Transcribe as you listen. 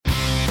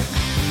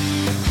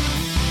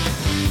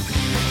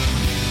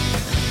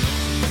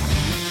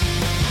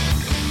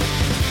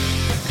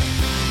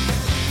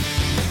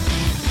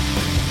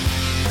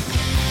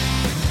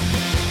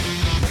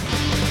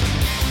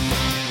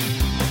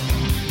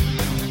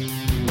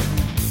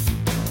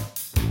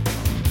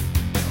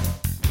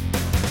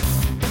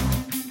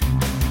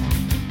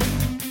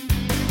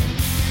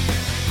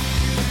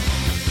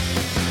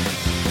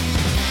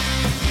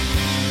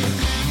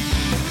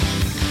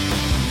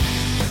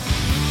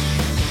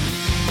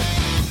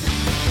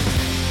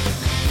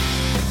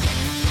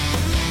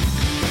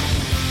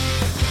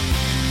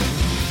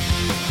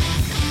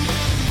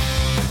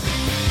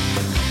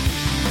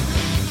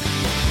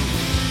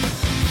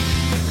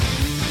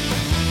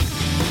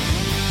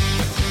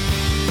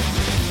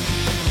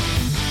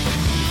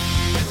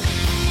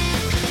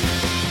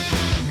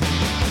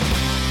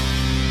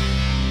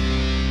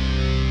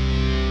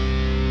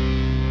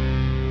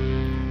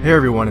Hey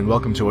everyone, and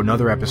welcome to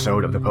another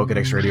episode of the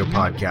Pokedex Radio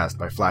Podcast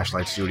by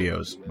Flashlight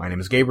Studios. My name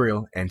is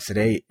Gabriel, and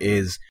today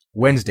is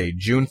Wednesday,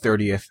 June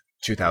 30th,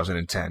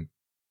 2010.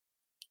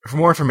 For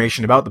more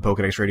information about the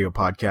Pokedex Radio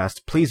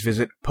Podcast, please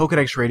visit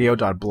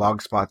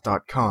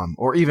pokedexradio.blogspot.com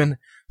or even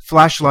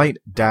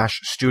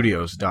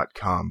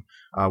flashlight-studios.com.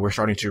 We're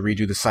starting to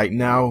redo the site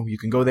now. You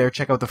can go there,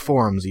 check out the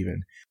forums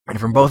even. And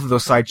from both of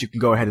those sites, you can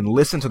go ahead and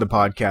listen to the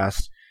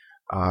podcast.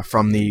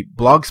 From the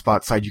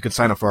Blogspot site, you can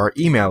sign up for our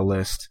email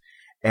list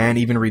and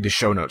even read the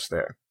show notes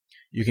there.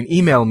 You can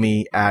email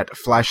me at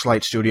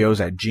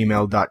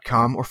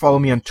flashlightstudios@gmail.com or follow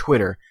me on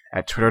Twitter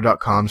at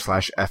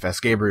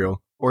twitter.com/fsgabriel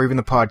or even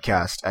the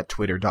podcast at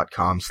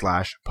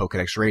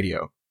twitter.com/pokedexradio.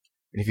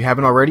 And if you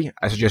haven't already,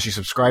 I suggest you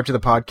subscribe to the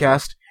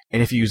podcast,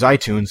 and if you use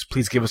iTunes,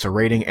 please give us a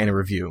rating and a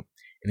review.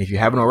 And if you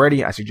haven't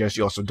already, I suggest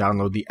you also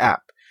download the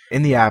app.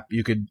 In the app,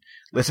 you could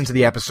listen to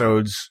the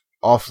episodes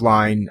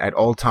offline at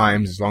all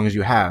times as long as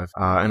you have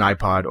an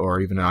iPod or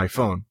even an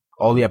iPhone.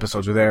 All the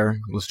episodes are there.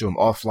 Let's do them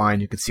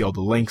offline. You can see all the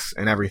links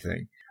and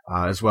everything,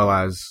 as well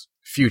as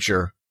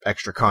future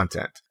extra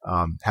content.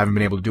 Haven't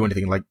been able to do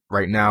anything like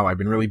right now. I've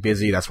been really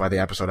busy. That's why the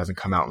episode hasn't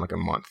come out in like a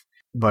month.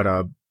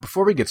 But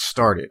before we get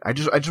started, I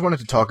just wanted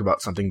to talk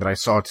about something that I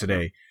saw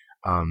today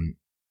on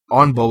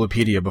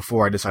Bulbapedia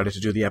before I decided to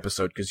do the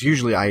episode, because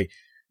usually I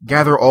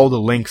gather all the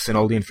links and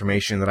all the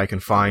information that I can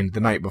find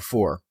the night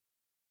before.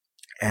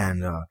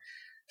 And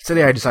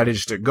today I decided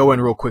just to go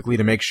in real quickly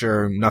to make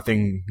sure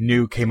nothing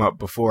new came up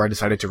before I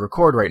decided to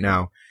record right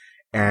now.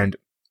 And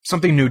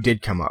something new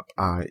did come up.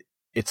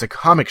 It's a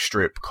comic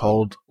strip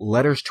called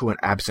Letters to an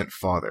Absent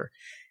Father.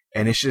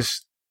 And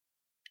it's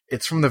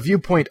from the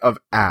viewpoint of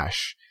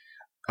Ash.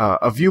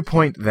 A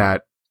viewpoint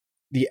that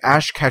the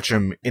Ash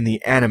Ketchum in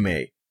the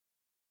anime,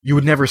 you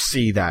would never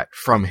see that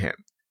from him.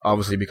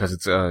 Obviously because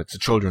it's a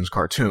children's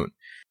cartoon.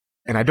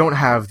 And I don't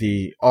have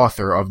the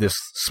author of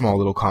this small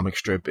little comic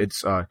strip.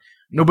 It's,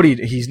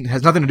 he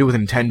has nothing to do with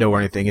Nintendo or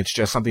anything. It's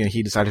just something that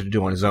he decided to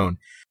do on his own.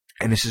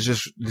 And this is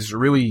just this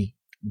really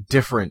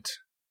different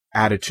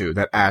attitude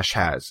that Ash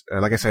has.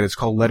 Like I said, it's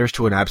called Letters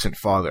to an Absent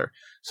Father.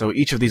 So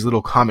each of these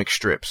little comic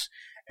strips,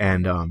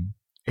 and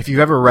if you've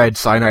ever read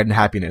Cyanide and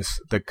Happiness,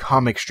 the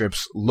comic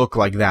strips look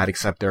like that,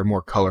 except they're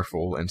more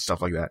colorful and stuff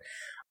like that.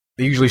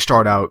 They usually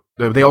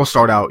they all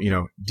start out,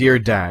 Dear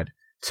Dad,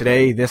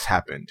 today this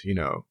happened,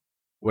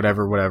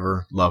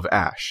 whatever, love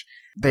Ash.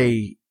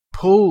 They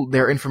pull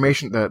their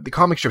information, the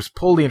comic strips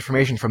pull the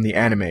information from the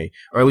anime,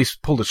 or at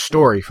least pull the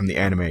story from the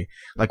anime.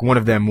 Like one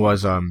of them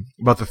was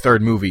about the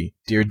third movie,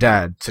 Dear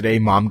Dad, today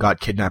Mom got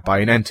kidnapped by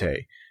an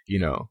Entei,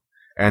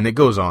 and it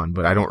goes on,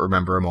 but I don't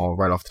remember them all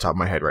right off the top of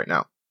my head right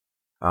now.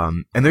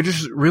 And they're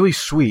just really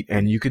sweet,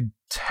 and you could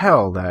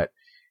tell that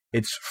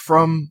it's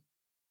from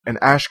an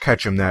Ash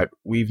Ketchum that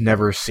we've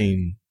never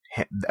seen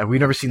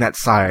that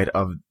side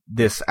of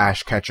this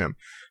Ash Ketchum,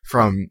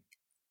 from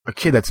a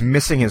kid that's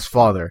missing his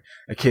father,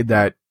 a kid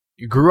that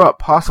grew up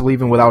possibly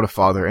even without a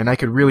father, and I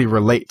could really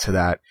relate to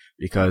that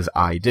because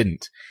I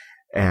didn't.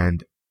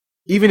 And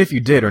even if you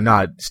did or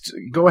not,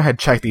 go ahead,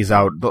 check these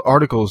out. The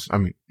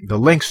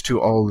links to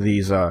all of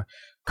these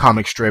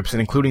comic strips, and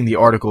including the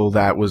article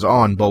that was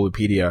on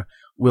Bulbapedia,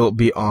 will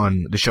be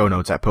on the show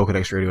notes at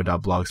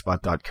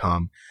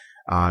pokedexradio.blogspot.com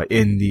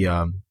in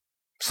the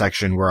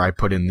section where I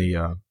put in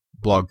the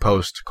blog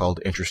post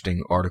called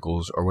Interesting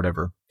Articles or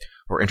whatever,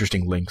 or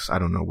Interesting Links. I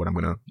don't know what I'm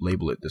going to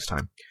label it this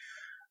time.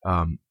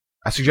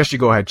 I suggest you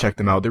go ahead and check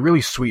them out. They're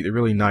really sweet. They're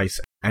really nice.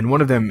 And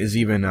one of them is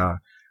even a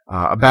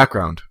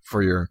background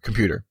for your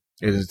computer.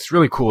 It's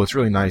really cool. It's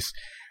really nice.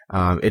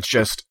 It's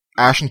just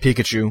Ash and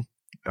Pikachu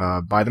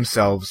by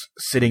themselves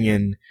sitting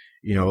in,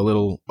 a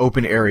little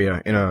open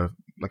area in a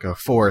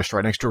forest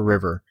right next to a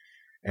river.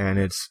 And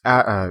it's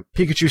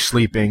Pikachu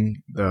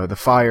sleeping. The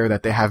fire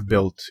that they have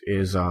built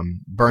is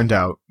burned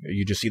out.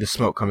 You just see the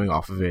smoke coming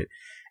off of it.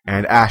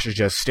 And Ash is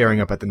just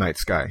staring up at the night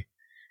sky.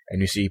 And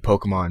you see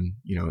Pokemon,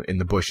 in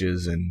the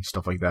bushes and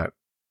stuff like that.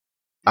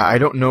 I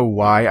don't know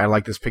why I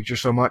like this picture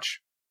so much,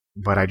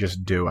 but I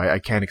just do. I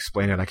can't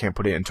explain it. I can't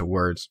put it into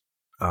words.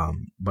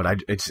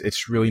 But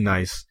it's really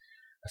nice.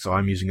 So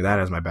I'm using that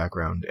as my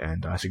background,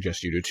 and I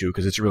suggest you do too,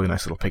 because it's a really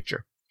nice little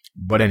picture.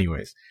 But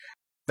anyways,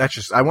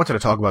 I wanted to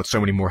talk about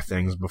so many more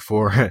things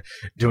before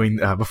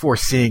before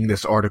seeing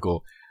this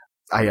article.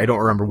 I don't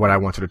remember what I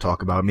wanted to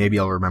talk about. Maybe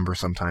I'll remember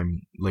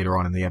sometime later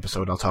on in the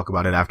episode. I'll talk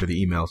about it after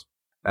the emails.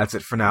 That's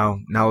it for now.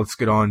 Now let's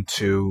get on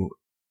to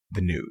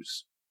the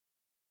news.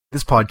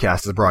 This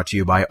podcast is brought to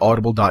you by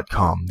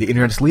Audible.com, the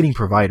internet's leading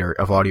provider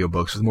of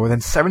audiobooks with more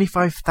than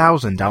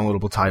 75,000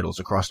 downloadable titles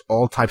across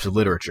all types of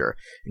literature,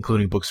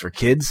 including books for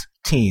kids,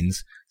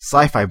 teens,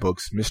 sci-fi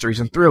books, mysteries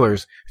and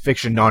thrillers,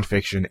 fiction,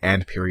 nonfiction,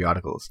 and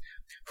periodicals.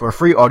 For a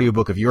free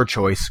audiobook of your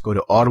choice, go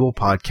to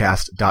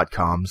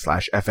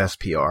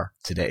audiblepodcast.com/FSPR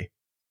today.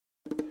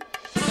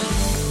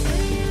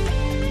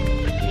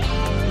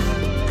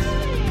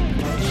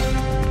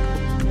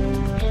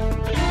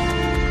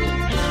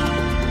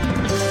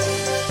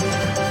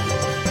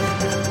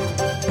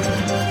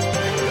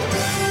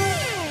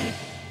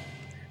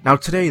 Now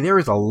today there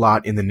is a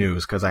lot in the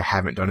news because I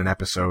haven't done an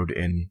episode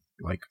in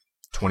like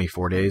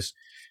 24 days,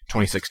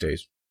 26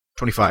 days,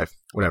 25,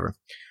 whatever.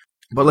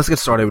 But let's get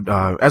started.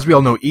 As we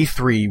all know,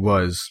 E3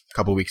 was a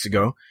couple weeks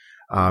ago,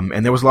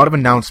 and there was a lot of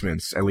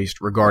announcements, at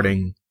least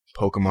regarding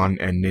Pokemon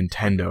and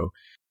Nintendo.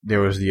 There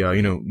was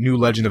the, new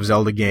Legend of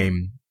Zelda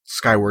game,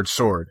 Skyward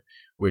Sword,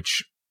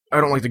 which I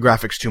don't like the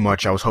graphics too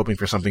much. I was hoping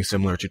for something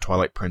similar to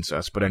Twilight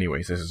Princess, but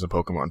anyways, this is a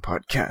Pokemon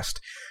podcast.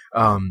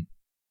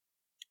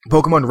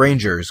 Pokemon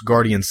Rangers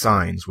Guardian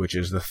Signs, which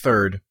is the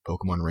third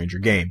Pokemon Ranger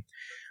game.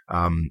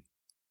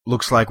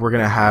 Looks like we're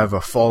going to have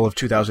a fall of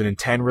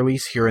 2010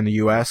 release here in the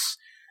US,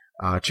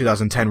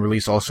 2010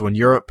 release also in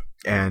Europe,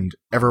 and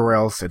everywhere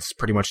else it's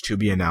pretty much to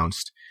be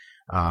announced.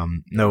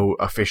 No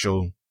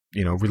official,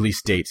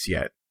 release dates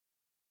yet.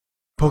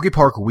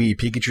 Pokepark Wii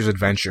Pikachu's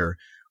Adventure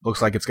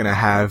looks like it's going to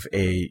have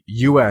a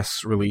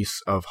US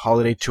release of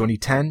Holiday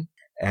 2010,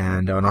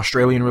 and an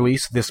Australian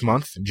release this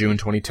month, June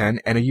 2010,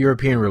 and a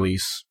European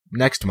release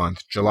next month,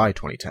 July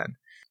 2010.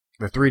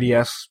 The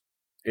 3DS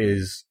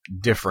is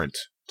different,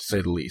 to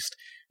say the least.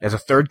 It has a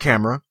third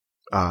camera.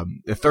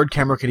 The third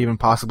camera could even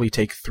possibly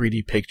take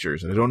 3D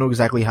pictures, and I don't know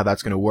exactly how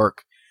that's going to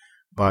work,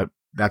 but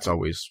that's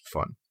always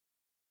fun.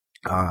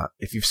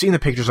 If you've seen the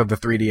pictures of the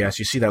 3DS,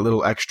 you see that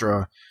little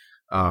extra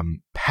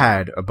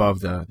pad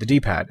above the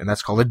D-pad, and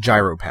that's called a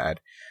gyro pad.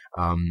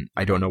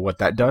 I don't know what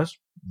that does,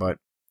 but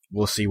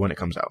we'll see when it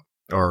comes out,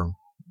 or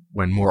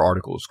when more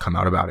articles come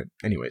out about it.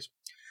 Anyways,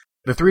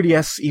 the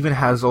 3DS even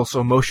has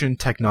also motion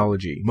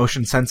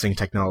sensing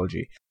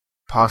technology,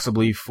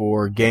 possibly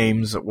for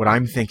games. What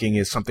I'm thinking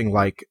is something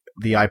like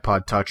the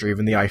iPod Touch or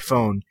even the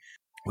iPhone,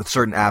 with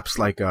certain apps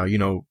like,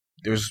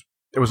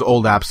 there was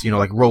old apps,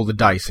 like roll the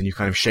dice, and you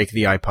kind of shake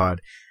the iPod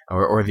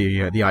or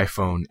the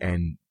iPhone,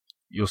 and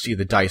you'll see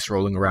the dice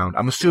rolling around.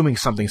 I'm assuming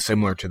something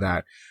similar to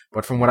that,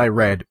 but from what I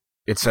read,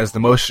 it says the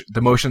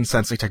motion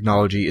sensing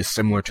technology is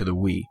similar to the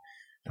Wii.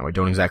 Now, I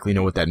don't exactly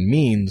know what that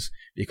means,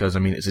 because,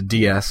 it's a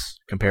DS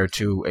compared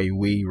to a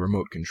Wii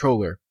remote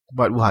controller,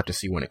 but we'll have to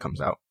see when it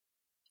comes out.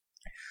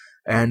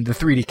 And the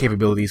 3D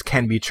capabilities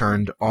can be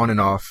turned on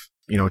and off,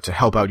 to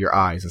help out your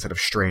eyes instead of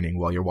straining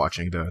while you're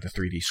watching the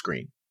 3D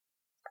screen.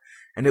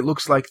 And it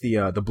looks like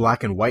the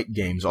black and white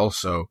games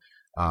also,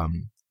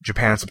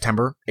 Japan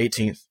September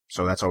 18th,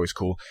 so that's always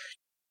cool.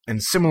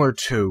 And similar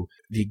to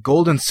the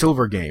Gold and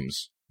Silver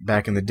games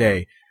back in the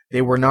day,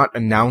 they were not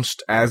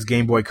announced as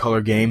Game Boy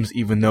Color games,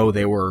 even though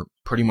they were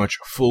pretty much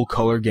full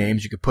color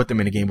games. You could put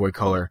them in a Game Boy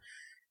Color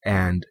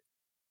and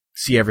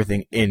see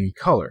everything in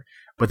color,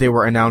 but they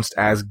were announced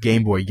as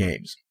Game Boy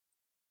games.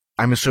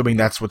 I'm assuming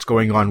that's what's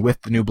going on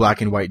with the new black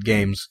and white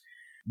games,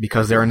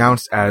 because they're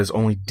announced as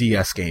only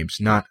DS games,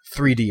 not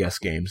 3DS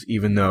games,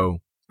 even though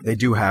they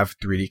do have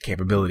 3D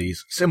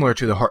capabilities, similar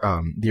to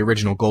the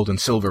original Gold and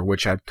Silver,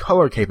 which had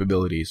color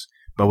capabilities,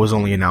 but was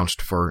only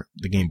announced for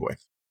the Game Boy.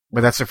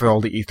 But that's it for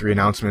all the E3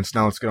 announcements.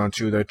 Now let's get on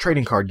to the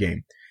trading card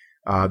game.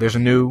 There's a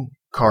new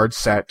card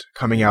set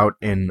coming out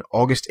in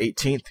August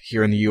 18th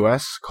here in the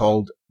US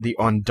called the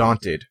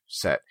Undaunted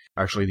set.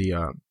 Actually,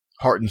 the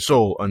Heart and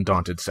Soul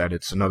Undaunted set.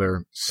 It's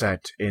another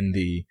set in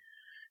the,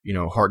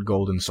 Heart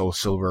Gold and Soul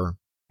Silver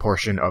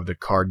portion of the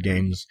card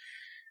games.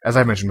 As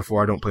I mentioned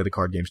before, I don't play the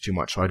card games too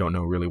much, so I don't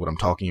know really what I'm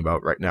talking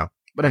about right now.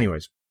 But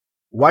anyways,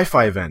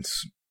 Wi-Fi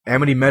events.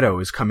 Amity Meadow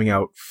is coming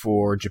out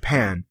for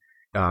Japan.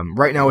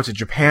 Right now it's a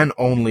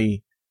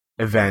Japan-only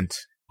event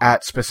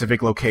at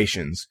specific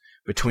locations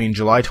between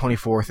July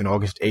 24th and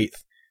August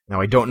 8th. Now,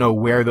 I don't know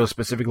where those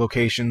specific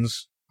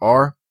locations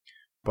are,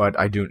 but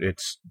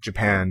it's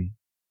Japan,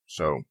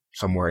 so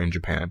somewhere in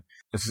Japan.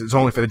 It's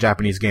only for the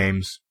Japanese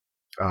games.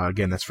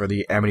 Again, that's for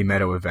the Amity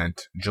Meadow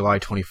event, July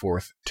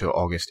 24th to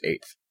August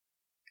 8th.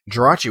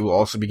 Jirachi will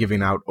also be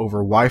giving out over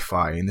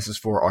Wi-Fi, and this is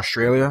for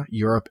Australia,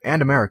 Europe,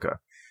 and America,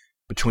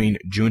 between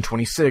June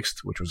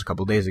 26th, which was a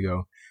couple days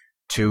ago,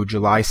 to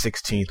July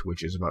 16th,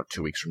 which is about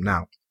 2 weeks from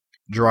now.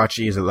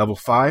 Jirachi is at level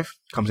 5,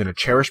 comes in a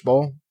Cherish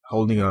Ball,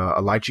 holding a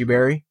Lychee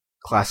Berry,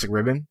 Classic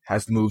Ribbon,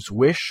 has the moves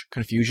Wish,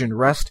 Confusion,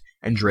 Rest,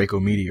 and Draco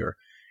Meteor.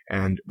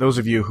 And those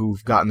of you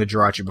who've gotten the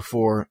Jirachi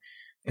before,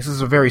 this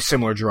is a very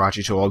similar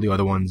Jirachi to all the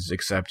other ones,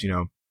 except,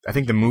 I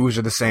think the moves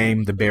are the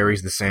same, the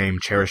berry's the same,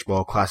 Cherish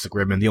Ball, Classic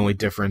Ribbon, the only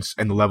difference,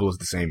 and the level is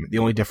the same. The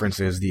only difference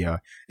is the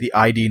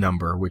ID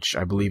number, which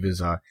I believe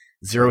is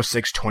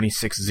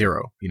 06260,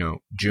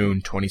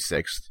 June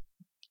 26th,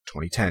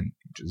 2010,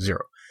 which is 0.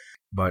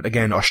 But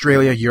again,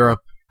 Australia, Europe,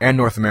 and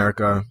North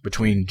America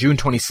between June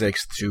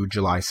 26th to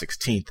July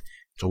 16th.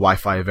 It's a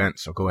Wi-Fi event,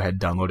 so go ahead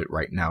and download it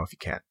right now if you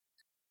can.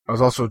 I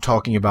was also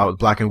talking about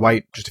Black and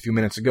White just a few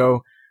minutes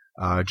ago.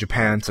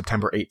 Japan,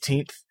 September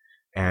 18th,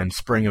 and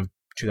spring of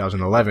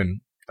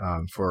 2011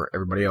 for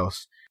everybody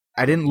else.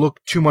 I didn't look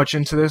too much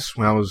into this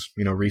when I was,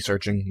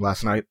 researching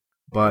last night,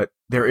 but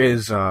there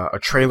is a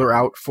trailer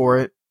out for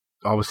it.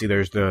 Obviously,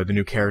 there's the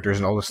new characters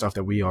and all the stuff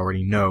that we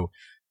already know,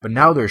 but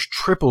now there's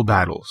triple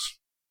battles.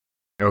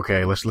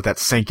 Okay, let's let that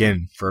sink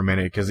in for a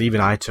minute, because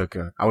even I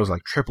was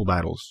like, triple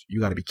battles?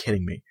 You gotta be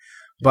kidding me.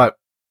 But,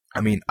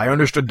 I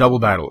understood double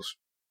battles.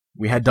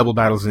 We had double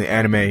battles in the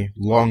anime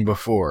long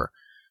before,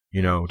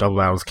 double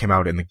battles came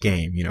out in the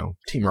game,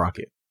 Team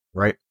Rocket,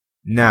 right?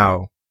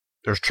 Now,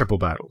 there's triple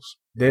battles.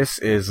 This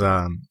is,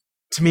 to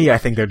me, I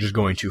think they're just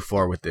going too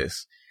far with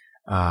this.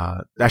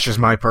 That's just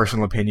my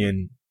personal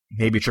opinion.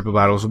 Maybe triple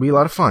battles will be a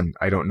lot of fun.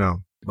 I don't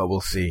know, but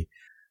we'll see.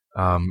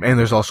 And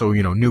there's also,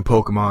 new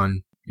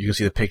Pokemon. You can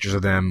see the pictures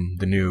of them,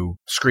 the new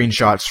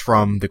screenshots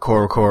from the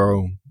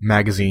CoroCoro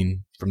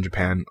magazine from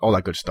Japan, all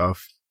that good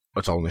stuff.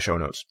 It's all in the show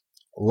notes.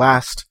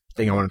 Last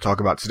thing I want to talk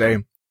about today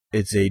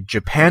is a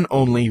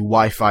Japan-only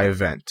Wi-Fi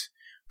event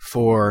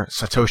for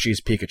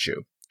Satoshi's Pikachu.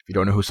 If you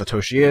don't know who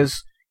Satoshi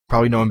is,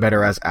 probably know him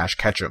better as Ash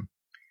Ketchum.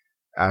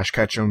 Ash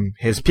Ketchum,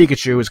 his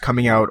Pikachu is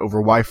coming out over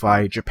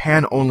Wi-Fi,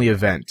 Japan-only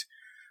event.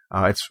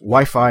 It's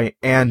Wi-Fi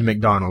and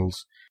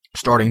McDonald's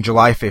starting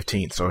July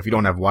 15th. So if you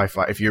don't have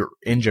Wi-Fi, if you're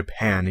in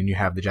Japan and you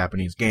have the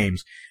Japanese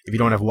games, if you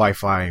don't have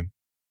Wi-Fi,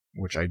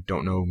 which I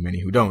don't know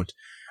many who don't,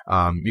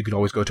 you can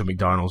always go to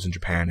McDonald's in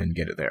Japan and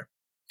get it there.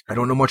 I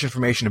don't know much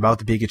information about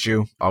the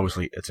Pikachu.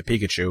 Obviously, it's a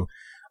Pikachu.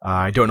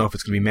 I don't know if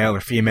it's going to be male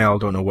or female.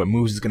 Don't know what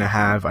moves it's going to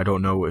have. I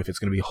don't know if it's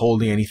going to be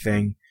holding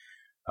anything.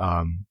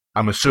 I'm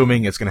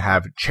assuming it's going to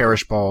have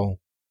Cherish Ball,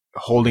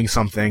 holding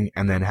something,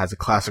 and then has a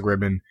classic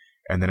ribbon,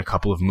 and then a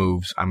couple of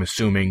moves. I'm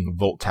assuming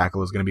Volt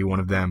Tackle is going to be one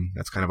of them.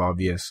 That's kind of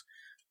obvious.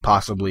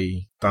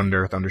 Possibly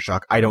Thunder, Thunder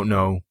Shock. I don't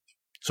know.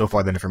 So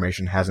far, that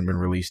information hasn't been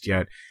released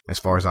yet, as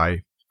far as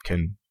I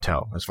can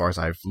tell, as far as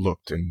I've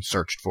looked and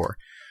searched for.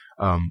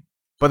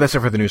 But that's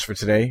it for the news for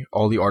today.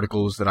 All the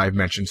articles that I've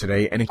mentioned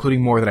today, and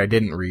including more that I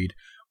didn't read,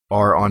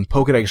 are on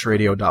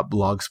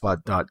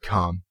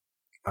PokedexRadio.blogspot.com.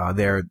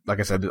 There, like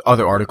I said,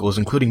 other articles,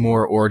 including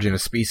more Origin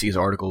of Species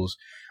articles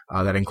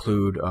that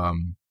include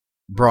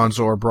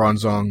Bronzor,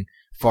 Bronzong,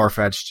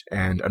 Farfetch'd,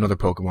 and another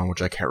Pokemon,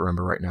 which I can't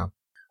remember right now.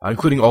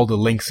 Including all the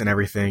links and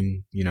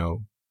everything,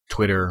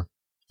 Twitter,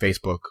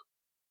 Facebook.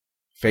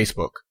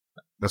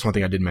 That's one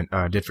thing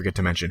I did forget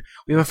to mention.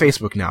 We have a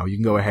Facebook now. You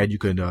can go ahead. You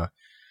could.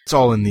 It's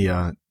all in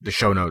the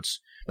show notes.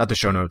 Not the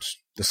show notes.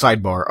 The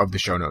sidebar of the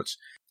show notes.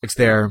 It's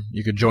there.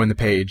 You could join the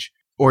page,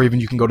 or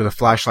even you can go to the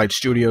Flashlight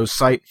Studios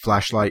site,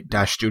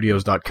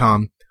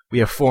 flashlight-studios.com. We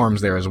have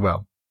forums there as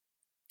well.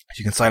 So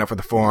you can sign up for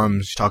the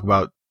forums. Talk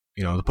about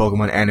the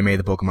Pokemon anime,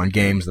 the Pokemon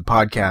games, the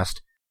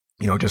podcast.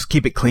 Just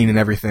keep it clean and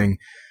everything.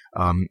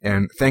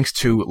 And thanks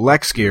to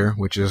LexGear,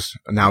 which is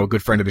now a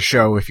good friend of the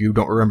show. If you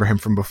don't remember him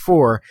from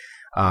before,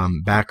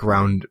 back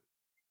around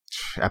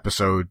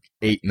episode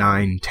 8,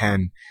 9,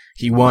 10,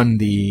 he won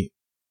the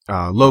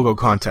logo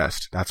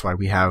contest. That's why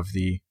we have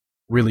the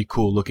really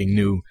cool looking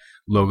new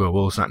logo.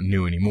 Well, it's not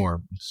new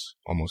anymore. It's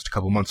almost a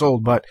couple months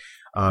old, but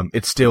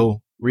it's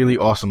still really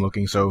awesome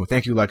looking. So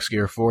thank you,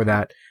 LexGear, for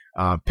that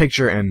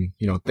picture, and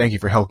thank you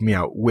for helping me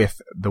out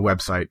with the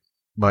website.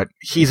 But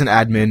he's an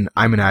admin,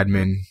 I'm an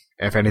admin.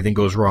 If anything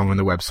goes wrong on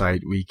the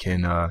website, we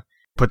can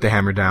put the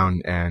hammer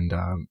down and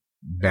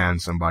ban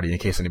somebody in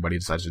case anybody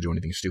decides to do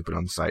anything stupid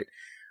on the site,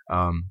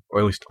 or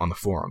at least on the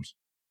forums.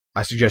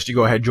 I suggest you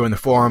go ahead and join the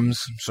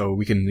forums so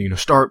we can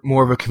start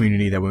more of a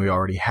community than we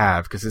already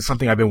have, because it's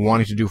something I've been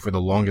wanting to do for the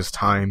longest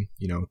time.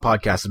 The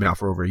podcast has been out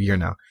for over a year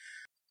now.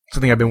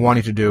 Something I've been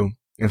wanting to do.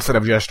 Instead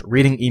of just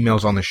reading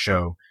emails on the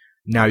show,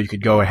 now you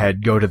could go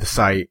to the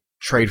site,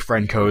 trade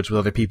friend codes with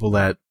other people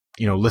that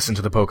listen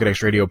to the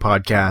Pokedex Radio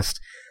podcast,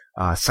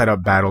 set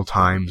up battle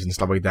times and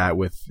stuff like that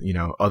with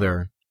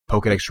other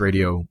Pokedex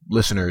Radio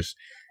listeners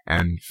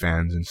and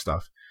fans and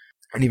stuff.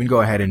 And even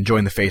go ahead and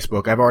join the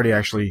Facebook. I've already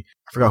I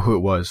forgot who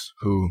it was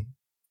who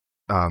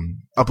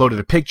uploaded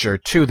a picture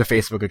to the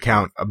Facebook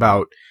account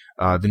about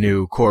the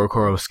new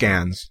CoroCoro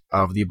scans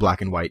of the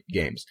black and white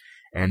games.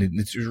 And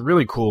it's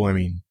really cool. I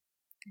mean,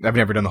 I've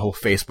never done the whole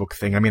Facebook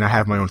thing. I mean, I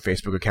have my own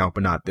Facebook account,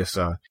 but not this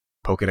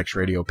Pokedex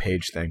Radio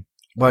page thing.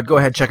 But go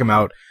ahead, check them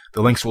out.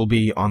 The links will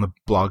be on the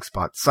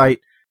Blogspot site.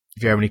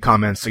 If you have any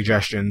comments,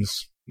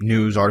 suggestions,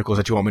 news, articles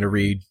that you want me to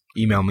read,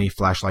 email me,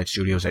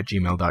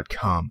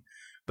 flashlightstudios@gmail.com.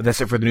 But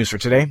that's it for the news for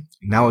today.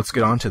 Now let's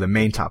get on to the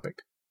main topic.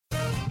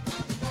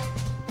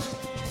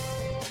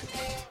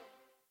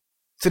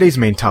 Today's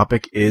main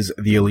topic is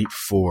the Elite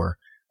Four.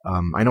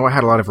 I know I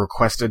had a lot of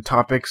requested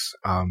topics.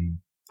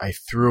 I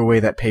threw away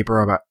that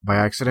paper by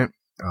accident.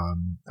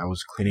 I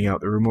was cleaning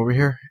out the room over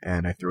here,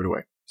 and I threw it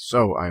away.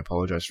 So I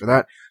apologize for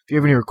that. If you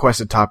have any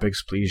requested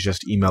topics, please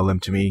just email them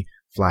to me,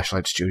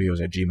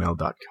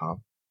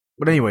 flashlightstudios@gmail.com.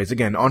 But anyways,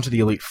 again, on to the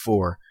Elite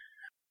Four.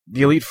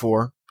 The Elite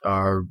Four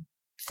are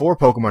 4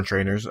 Pokemon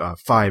trainers,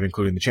 5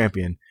 including the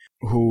champion,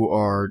 who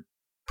are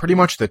pretty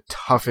much the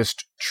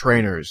toughest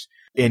trainers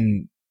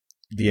in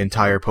the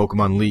entire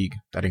Pokemon League.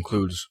 That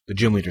includes the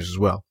gym leaders as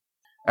well.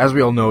 As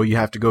we all know, you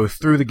have to go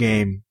through the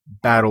game,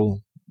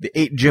 battle the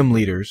 8 gym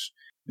leaders,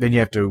 then you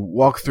have to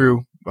walk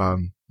through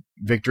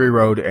Victory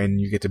Road, and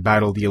you get to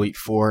battle the Elite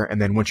Four,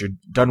 and then once you're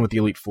done with the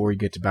Elite Four, you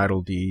get to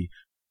battle the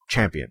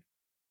champion.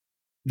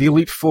 The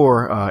Elite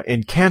Four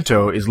in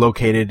Kanto is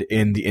located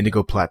in the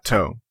Indigo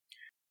Plateau.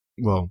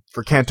 Well,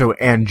 for Kanto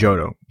and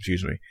Johto,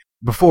 excuse me.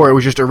 Before, it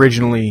was just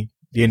originally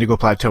the Indigo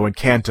Plateau and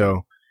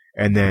Kanto,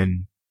 and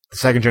then the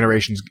second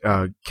generations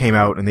came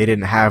out, and they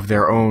didn't have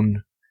their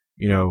own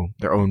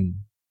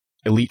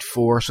Elite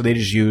Four, so they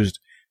just used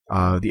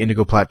the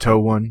Indigo Plateau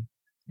one,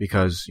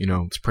 because,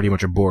 it's pretty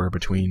much a border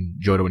between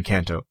Johto and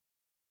Kanto.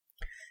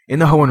 In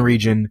the Hoenn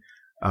region,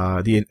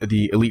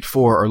 the Elite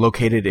Four are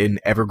located in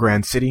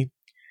Evergrande City,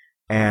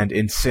 and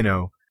in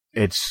Sinnoh,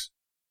 it's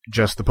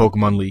just the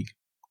Pokemon League,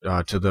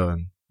 to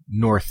the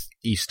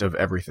northeast of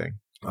everything,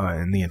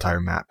 in the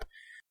entire map.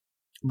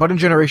 But in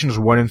Generations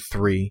 1 and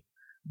 3,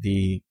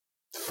 the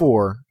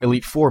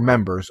Elite Four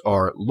members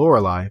are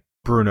Lorelei,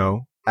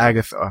 Bruno,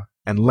 Agatha,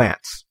 and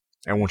Lance.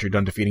 And once you're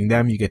done defeating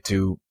them, you get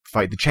to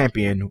fight the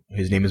champion.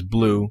 His name is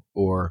Blue,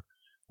 or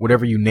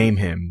whatever you name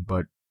him,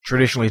 but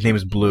traditionally his name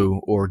is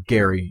Blue, or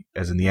Gary,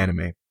 as in the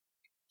anime.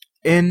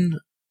 In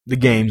the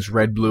games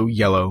Red, Blue,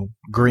 Yellow,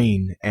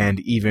 Green, and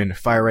even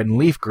Fire Red and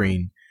Leaf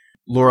Green,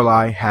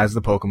 Lorelei has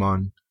the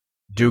Pokemon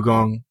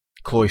Dewgong,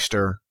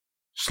 Cloyster,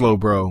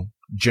 Slowbro,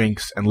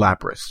 Jynx, and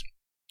Lapras.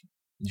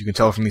 You can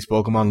tell from these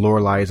Pokemon,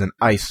 Lorelei is an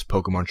Ice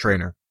Pokemon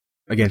trainer.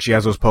 Again, she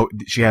has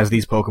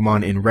these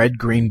Pokemon in Red,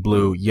 Green,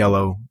 Blue,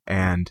 Yellow,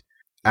 and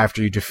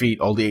after you defeat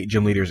all the 8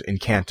 gym leaders in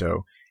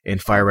Kanto in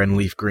Fire Red and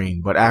Leaf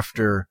Green. But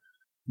after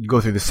you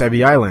go through the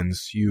Sevii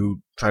Islands,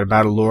 you try to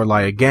battle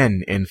Lorelei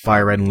again in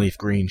Fire Red and Leaf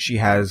Green. She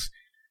has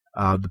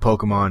the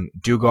Pokemon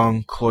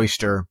Dewgong,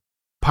 Cloyster,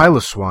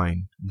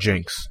 Piloswine,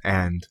 Jynx,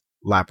 and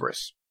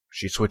Lapras.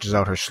 She switches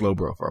out her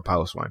Slowbro for a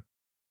Piloswine.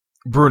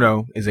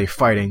 Bruno is a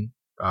fighting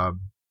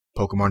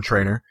Pokemon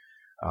trainer,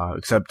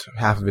 except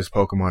half of his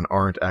Pokemon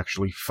aren't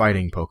actually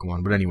fighting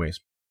Pokemon. But anyways,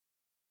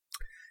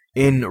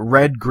 in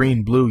Red,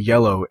 Green, Blue,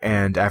 Yellow,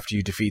 and after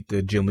you defeat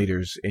the gym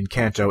leaders in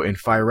Kanto in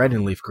Fire Red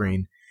and Leaf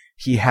Green,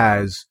 he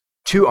has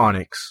 2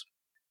 Onix,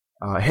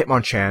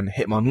 Hitmonchan,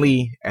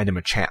 Hitmonlee, and a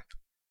Machamp.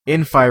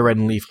 In Fire Red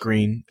and Leaf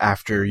Green,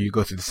 after you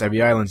go through the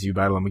Sevii Islands, you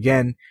battle him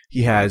again,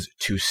 he has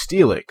 2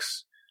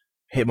 Steelix,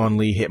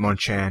 Hitmonlee,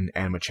 Hitmonchan,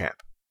 and Machamp.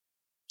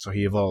 So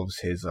he evolves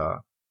his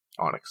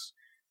Onix.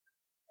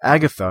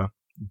 Agatha,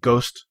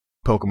 Ghost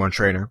Pokemon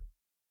trainer.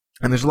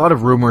 And there's a lot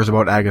of rumors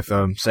about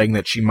Agatha saying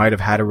that she might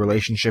have had a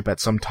relationship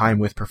at some time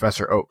with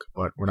Professor Oak,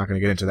 but we're not going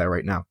to get into that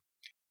right now.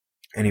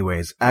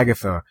 Anyways,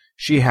 Agatha,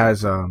 she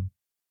has,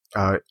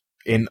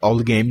 in all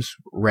the games,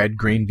 Red,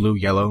 Green, Blue,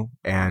 Yellow,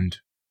 and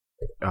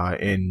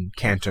in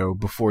Kanto,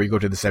 before you go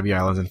to the Sevii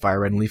Islands in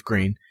Fire Red and Leaf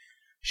Green,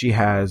 she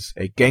has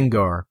a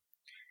Gengar,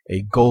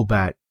 a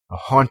Golbat, a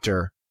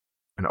Haunter,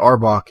 an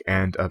Arbok,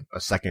 and a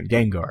second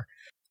Gengar.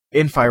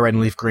 In Fire Red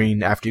and Leaf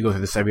Green, after you go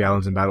through the Sevii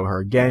Islands and battle her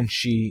again,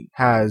 she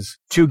has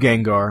 2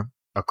 Gengar,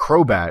 a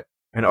Crobat,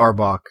 an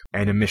Arbok,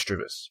 and a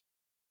Mischievous.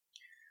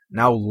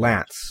 Now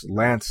Lance.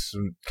 Lance,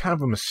 kind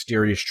of a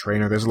mysterious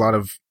trainer. There's a lot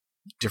of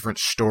different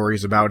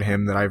stories about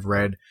him that I've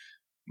read.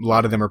 A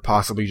lot of them are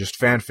possibly just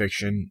fan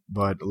fiction,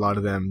 but a lot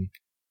of them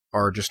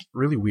are just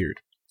really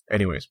weird.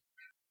 Anyways,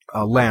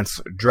 Lance,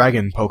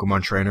 Dragon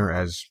Pokemon trainer,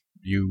 as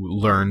you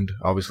learned,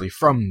 obviously,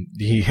 from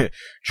the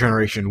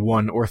Generation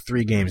 1 or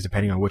 3 games,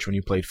 depending on which one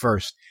you played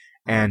first,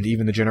 and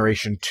even the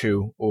Generation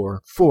 2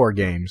 or 4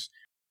 games,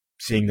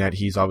 seeing that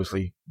he's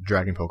obviously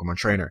Dragon Pokemon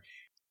trainer.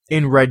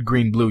 In Red,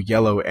 Green, Blue,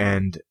 Yellow,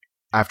 and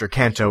after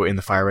Kanto in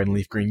the Fire Red and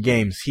Leaf Green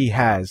games, he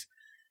has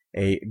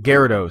a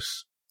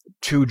Gyarados,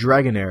 2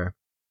 Dragonair,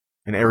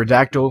 an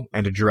Aerodactyl,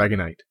 and a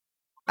Dragonite.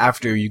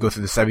 After you go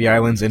through the Sevii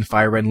Islands in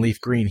Fire Red and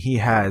Leaf Green, he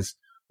has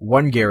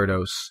 1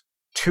 Gyarados,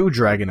 2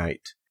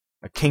 Dragonite,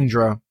 a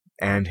Kingdra,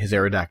 and his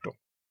Aerodactyl.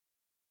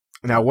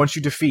 Now, once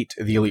you defeat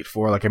the Elite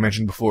Four, like I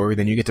mentioned before,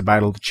 then you get to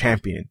battle the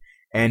champion.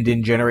 And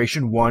in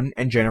Generation 1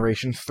 and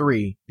Generation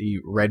 3, the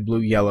Red, Blue,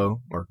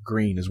 Yellow, or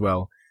Green as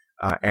well,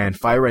 and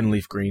Fire Red and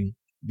Leaf Green,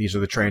 these are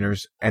the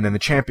trainers, and then the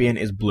champion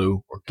is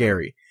Blue, or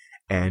Gary.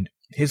 And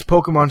his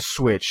Pokemon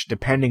switch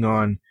depending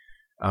on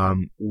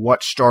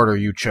what starter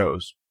you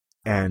chose.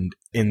 And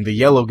in the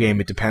Yellow game,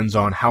 it depends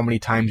on how many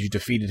times you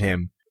defeated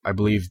him, I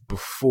believe,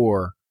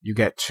 before you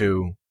get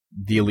to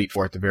the Elite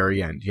Four at the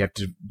very end. You have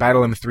to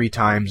battle him 3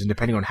 times, and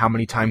depending on how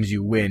many times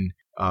you win,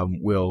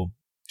 will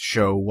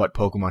show what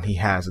Pokemon he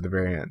has at the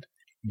very end.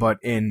 But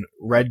in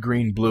Red,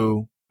 Green,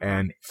 Blue,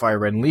 and Fire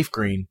Red and Leaf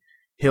Green,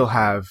 he'll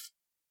have,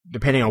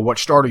 depending on what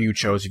starter you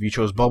chose, if you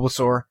chose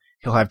Bulbasaur,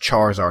 he'll have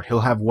Charizard.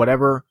 He'll have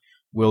whatever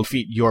will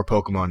defeat your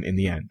Pokemon in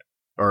the end.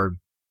 Or,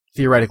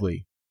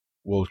 theoretically,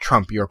 will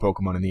trump your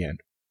Pokemon in the end.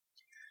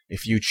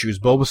 If you choose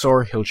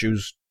Bulbasaur, he'll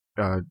choose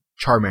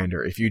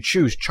Charmander. If you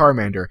choose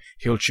Charmander,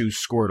 he'll choose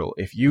Squirtle.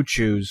 If you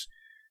choose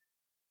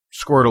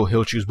Squirtle,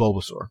 he'll choose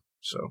Bulbasaur.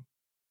 So,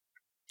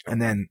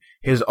 and then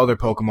his other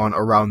Pokemon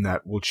around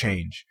that will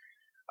change.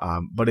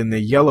 But in the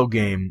Yellow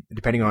game,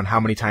 depending on how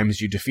many times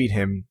you defeat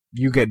him,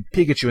 you get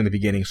Pikachu in the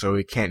beginning, so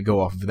it can't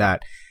go off of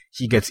that.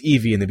 He gets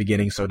Eevee in the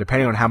beginning, so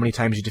depending on how many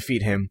times you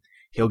defeat him,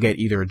 he'll get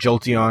either a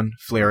Jolteon,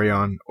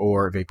 Flareon,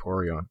 or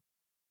Vaporeon.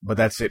 But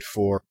that's it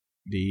for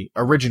the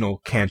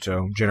original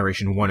Kanto,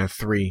 Generation 1 and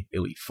 3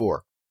 Elite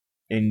Four.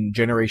 In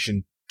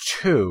Generation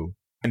 2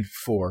 and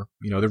 4,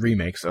 the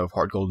remakes of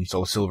Heart Gold and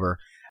Soul Silver,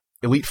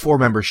 Elite Four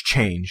members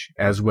change,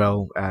 as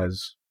well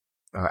as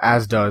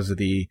does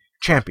the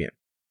champion.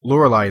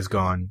 Lorelei is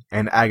gone,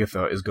 and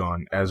Agatha is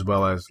gone, as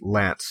well as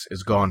Lance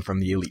is gone from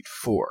the Elite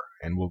Four,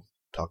 and we'll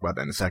talk about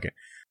that in a second.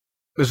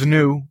 There's a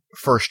new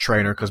first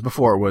trainer, because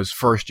before it was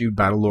first you'd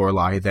battle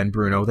Lorelei, then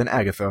Bruno, then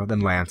Agatha, then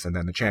Lance, and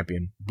then the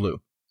champion,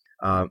 Blue.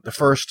 The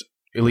first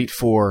Elite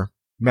Four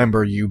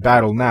member you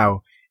battle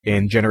now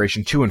in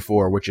Generation 2 and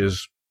 4, which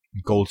is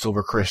Gold,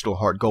 Silver, Crystal,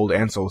 Heart Gold,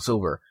 and Soul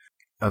Silver.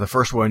 The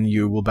first one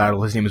you will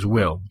battle, his name is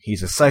Will.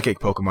 He's a Psychic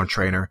Pokemon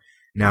trainer,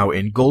 now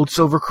in Gold,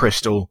 Silver,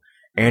 Crystal,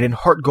 and in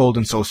Heart Gold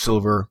and Soul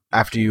Silver,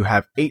 after you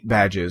have 8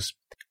 badges.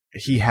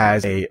 He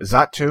has a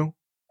Xatu,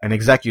 an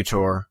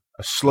Executor,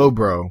 a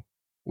Slowbro,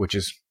 which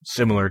is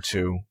similar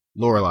to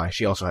Lorelei.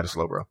 She also had a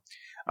Slowbro.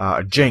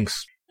 A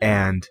Jinx,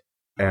 and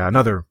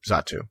another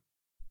Xatu.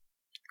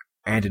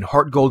 And in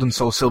Heart Gold and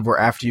Soul Silver,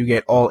 after you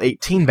get all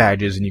 18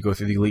 badges and you go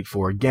through the Elite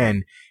Four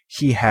again,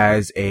 he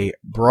has a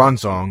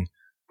Bronzong,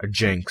 a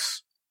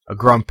Jinx, a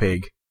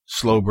Grumpig,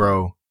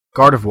 Slowbro,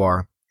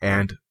 Gardevoir,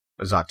 and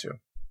a Xatu.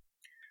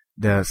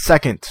 The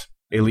second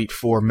Elite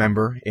Four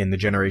member in the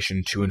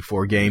Generation 2 and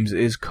 4 games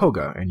is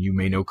Koga, and you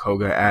may know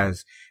Koga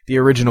as the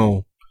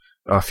original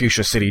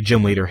Fuchsia City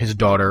gym leader. His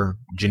daughter,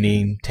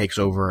 Janine, takes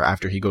over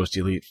after he goes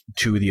to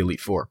the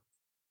Elite Four.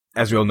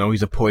 As we all know,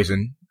 he's a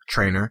poison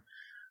trainer.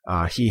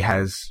 He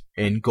has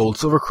in Gold,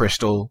 Silver,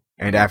 Crystal,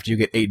 and after you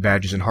get 8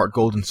 badges in Heart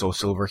Gold and Soul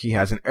Silver, he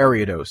has an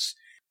Ariados,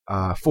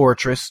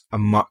 Forretress, a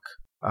Muck,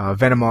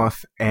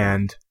 Venomoth,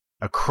 and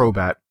a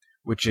Crobat,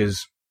 which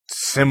is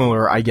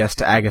similar, I guess,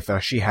 to Agatha.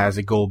 She has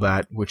a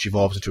Golbat, which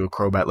evolves into a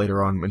Crobat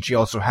later on, and she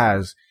also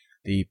has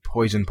the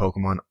poison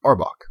Pokemon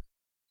Arbok.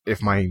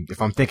 If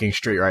I'm thinking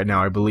straight right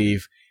now, I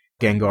believe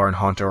Gengar and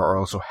Haunter are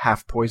also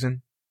half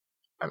poison.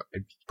 I'm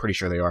pretty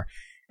sure they are.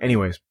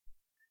 Anyways,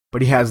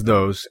 but he has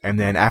those, and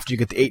then after you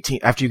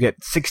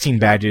get 16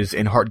 badges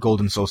in Heart Gold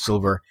and Soul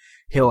Silver,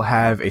 he'll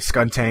have a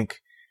Skuntank,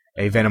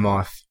 a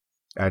Venomoth,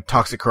 a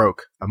Toxicroak,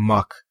 a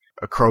Muck,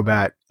 a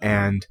Crobat,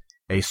 and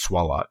a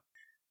Swalot.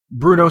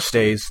 Bruno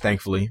stays,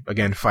 thankfully,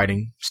 again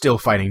still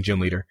fighting Gym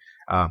Leader,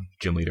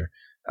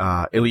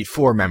 Elite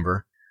Four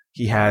member.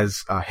 He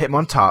has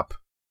Hitmontop,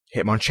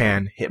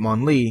 Hitmonchan,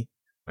 Hitmonlee,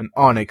 an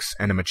Onix,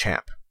 and a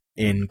Machamp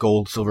in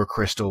Gold, Silver,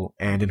 Crystal,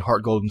 and in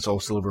Heart Gold and Soul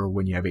Silver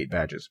when you have 8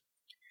 badges.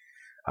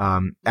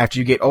 After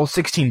you get all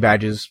 16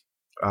 badges,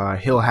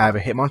 he'll have a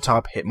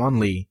Hitmontop,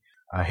 Hitmonlee,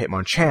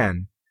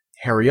 Hitmonchan,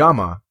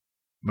 Hariyama,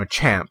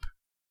 Machamp,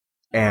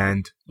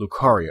 and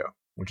Lucario,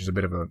 which is a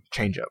bit of a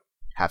change-up.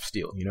 Half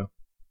steel, you know?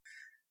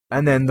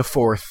 And then the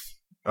fourth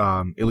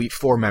Elite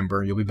Four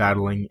member you'll be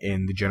battling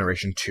in the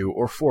Generation 2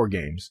 or 4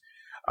 games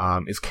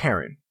is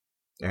Karen.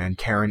 And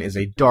Karen is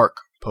a dark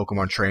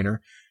Pokemon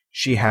trainer.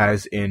 She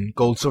has in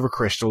Gold, Silver,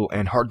 Crystal,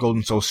 and Heart Gold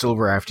and Soul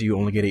Silver after you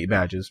only get 8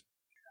 badges.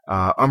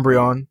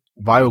 Umbreon,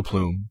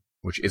 Vileplume,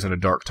 which isn't a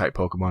dark type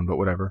Pokemon, but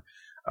whatever.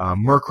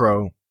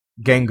 Murkrow,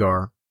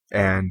 Gengar,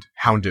 and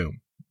Houndoom.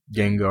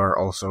 Gengar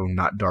also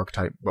not dark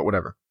type, but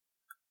whatever.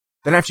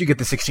 Then after you get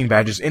the 16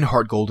 badges in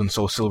Heart Gold and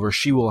Soul Silver,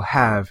 she will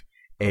have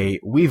a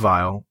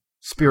Weavile,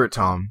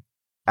 Spiritomb,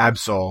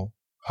 Absol,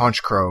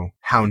 Honchkrow,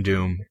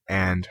 Houndoom,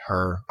 and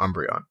her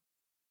Umbreon.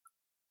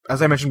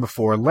 As I mentioned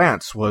before,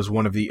 Lance was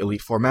one of the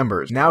Elite Four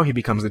members. Now he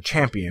becomes the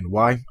champion.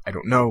 Why? I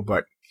don't know,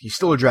 but he's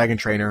still a Dragon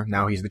trainer.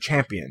 Now he's the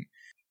champion.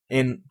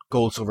 In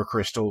Gold, Silver,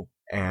 Crystal,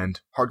 and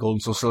Heart Gold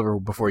and Soul Silver,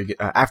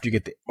 after you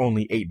get the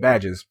only 8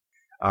 badges,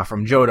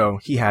 from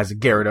Johto, he has a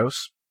Gyarados,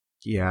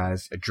 he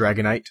has a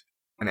Dragonite,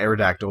 an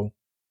Aerodactyl.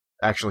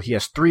 Actually, he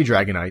has 3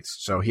 Dragonites,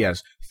 so he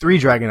has 3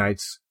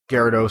 Dragonites,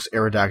 Gyarados,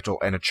 Aerodactyl,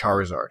 and a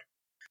Charizard.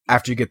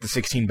 After you get the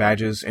 16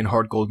 badges in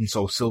Heart Gold and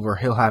Soul Silver,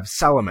 he'll have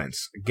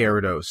Salamence,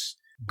 Gyarados,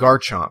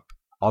 Garchomp,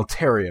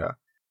 Altaria,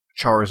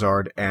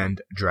 Charizard,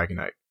 and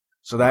Dragonite.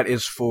 So that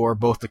is for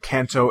both the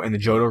Kanto and the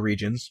Johto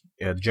regions,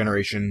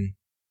 Generation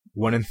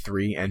 1 and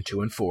 3, and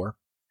 2 and 4.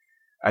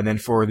 And then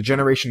for the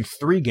Generation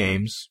 3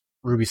 games,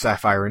 Ruby,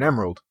 Sapphire, and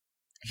Emerald,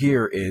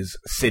 here is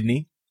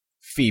Sydney,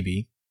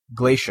 Phoebe,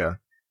 Glacia,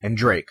 and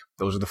Drake.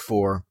 Those are the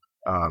 4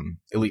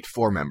 Elite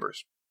Four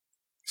members.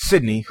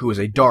 Sydney, who is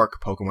a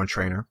dark Pokemon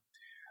trainer,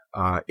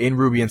 in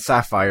Ruby and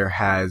Sapphire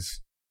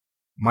has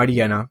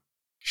Mightyena,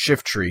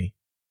 Shiftry,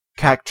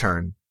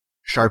 Cacturne,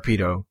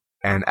 Sharpedo,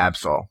 and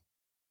Absol.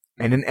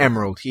 And in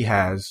Emerald, he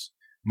has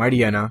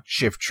Mightyena,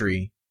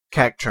 Shiftry,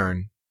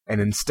 Cacturne, and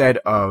instead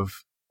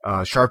of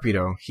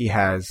Sharpedo, he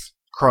has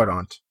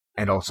Crawdaunt,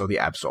 and also the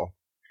Absol.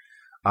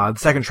 The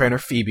second trainer,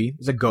 Phoebe,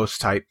 is a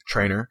Ghost-type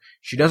trainer.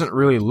 She doesn't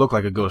really look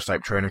like a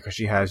Ghost-type trainer because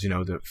she has,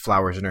 the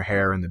flowers in her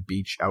hair and the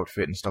beach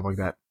outfit and stuff like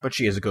that, but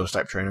she is a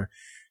Ghost-type trainer.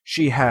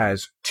 She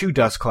has 2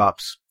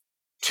 Dusclops,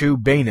 2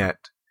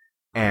 Bayonet,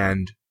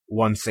 and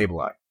 1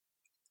 Sableye.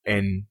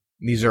 And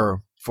these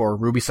are for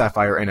Ruby,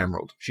 Sapphire, and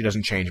Emerald. She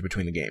doesn't change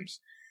between the games.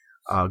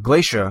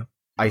 Glacia,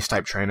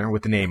 Ice-type trainer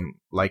with the name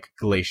like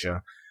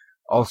Glacia,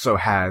 also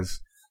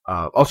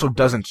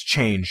doesn't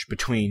change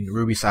between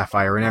Ruby,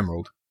 Sapphire, and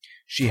Emerald.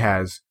 She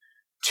has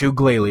 2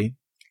 Glalie,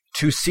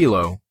 2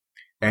 Silo,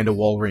 and a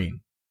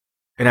Walrein.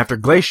 And after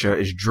Glacia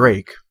is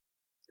Drake.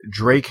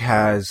 Drake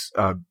is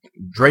a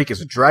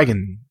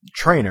dragon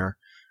trainer.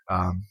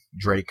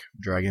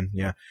 Dragon.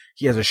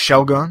 He has a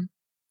Shelgon,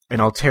 an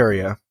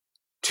Altaria,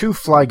 2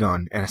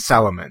 Flygon, and a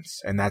Salamence,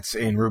 and that's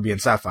in Ruby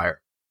and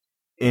Sapphire.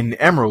 In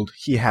Emerald,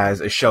 he has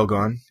a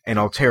Shelgon, an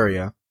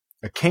Altaria,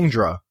 a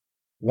Kingdra,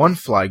 one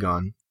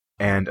Flygon,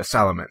 and a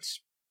Salamence.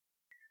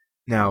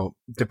 Now,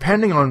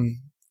 depending on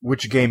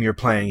which game you're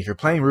playing, if you're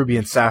playing Ruby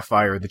and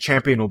Sapphire, the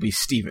champion will be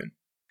Steven.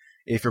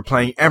 If you're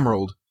playing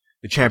Emerald,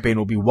 the champion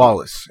will be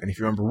Wallace. And if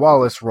you remember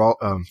Wallace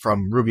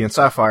from Ruby and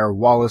Sapphire,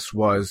 Wallace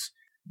was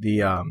the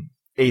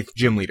 8th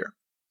gym leader.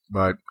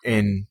 But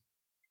in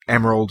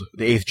Emerald,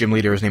 the 8th gym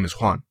leader, his name is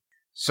Juan.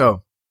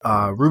 So,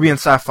 Ruby and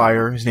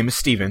Sapphire, his name is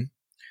Steven.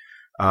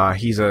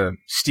 He's a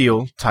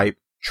Steel type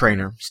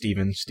trainer.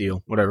 Steven,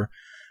 Steel, whatever.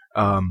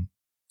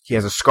 He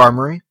has a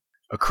Skarmory,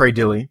 a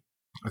Cradily,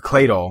 a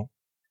Claydol,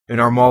 an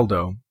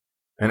Armaldo,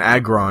 an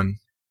Aggron,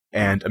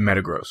 and a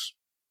Metagross.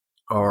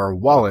 Or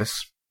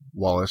Wallace,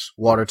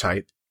 water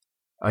type.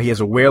 He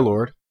has a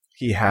Wailord.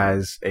 He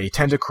has a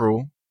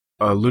Tentacruel,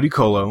 a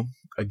Ludicolo,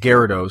 a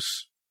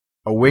Gyarados,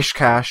 a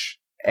Whiscash,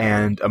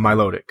 and a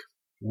Milotic.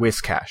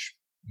 Whiscash.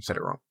 I said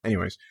it wrong.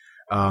 Anyways.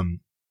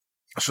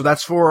 So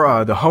that's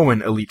for the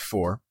Hoenn Elite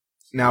Four.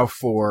 Now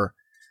for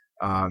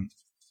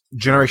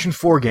Generation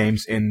 4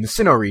 games in the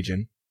Sinnoh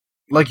region,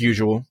 like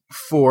usual,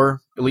 4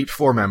 Elite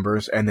Four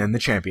members and then the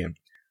champion.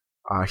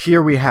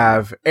 Here we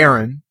have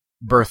Aaron,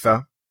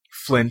 Bertha,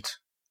 Flint,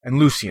 and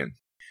Lucian.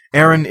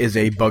 Aaron is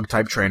a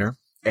Bug-type trainer,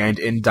 and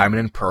in Diamond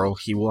and Pearl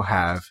he will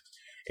have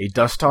a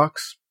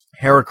Dustox,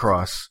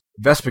 Heracross,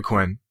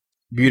 Vespiquen,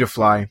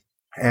 Beautifly,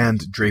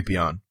 and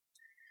Drapion.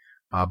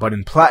 But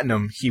in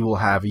Platinum he will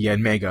have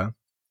Yanmega,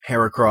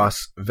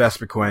 Heracross,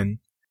 Vespiquen,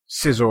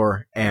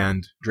 Scizor,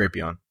 and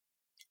Drapion.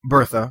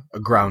 Bertha, a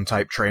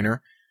Ground-type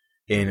trainer.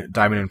 In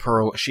Diamond and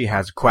Pearl, she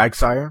has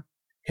Quagsire,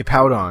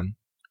 Hippowdon,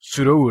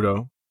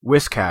 Sudowoodo,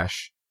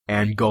 Whiscash,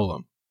 and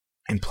Golem.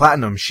 In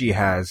Platinum, she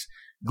has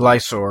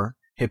Glysaur,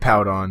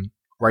 Hippowdon,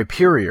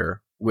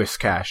 Rhyperior,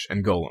 Whiscash,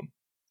 and Golem.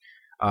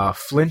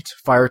 Flint,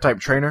 Fire-type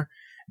trainer.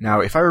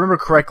 Now, if I remember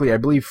correctly, I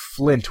believe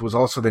Flint was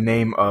also the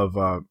name of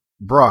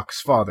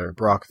Brock's father,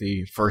 Brock,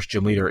 the first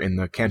gym leader in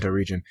the Kanto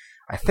region.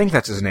 I think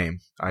that's his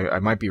name. I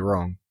might be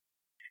wrong.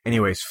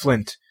 Anyways,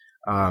 Flint,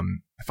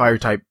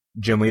 Fire-type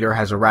gym leader,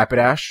 has a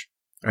Rapidash,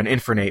 an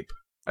Infernape,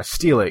 a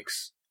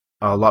Steelix,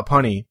 a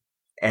Lopunny,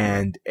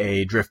 and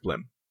a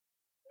Drifblim.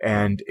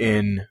 And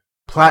in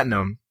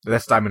Platinum,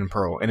 that's Diamond and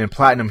Pearl, and in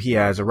Platinum he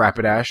has a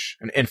Rapidash,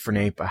 an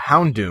Infernape, a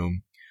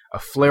Houndoom, a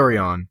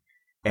Flareon,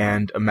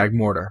 and a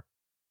Magmortar.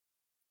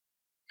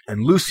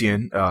 And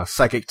Lucian, a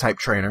Psychic-type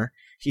trainer,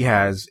 he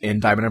has in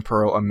Diamond and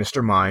Pearl a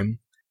Mr. Mime,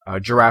 a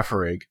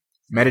Girafarig,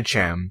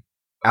 Medicham,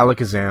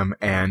 Alakazam,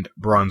 and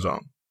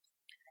Bronzong.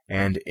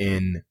 And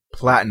in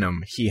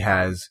Platinum he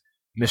has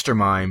Mr.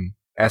 Mime,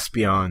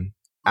 Espeon,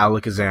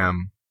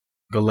 Alakazam,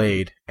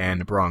 Gallade,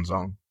 and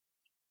Bronzong.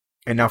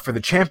 And now for the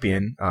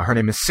champion, her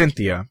name is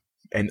Cynthia,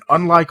 and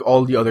unlike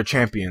all the other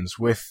champions,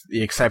 with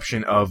the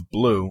exception of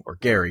Blue, or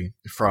Gary,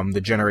 from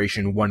the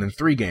Generation 1 and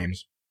 3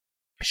 games,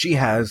 she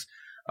has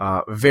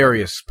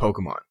various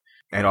Pokemon.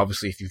 And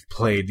obviously if you've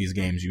played these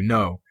games, you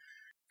know.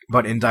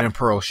 But in Diamond and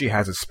Pearl, she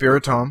has a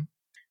Spiritomb,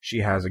 she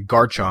has a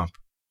Garchomp,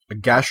 a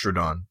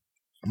Gastrodon,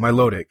 a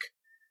Milotic,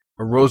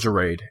 a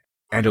Roserade,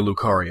 and a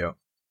Lucario.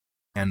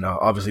 And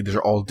obviously these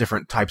are all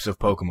different types of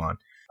Pokemon.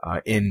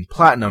 In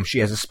Platinum, she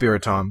has a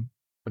Spiritomb,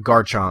 a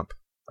Garchomp,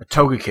 a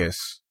Togekiss,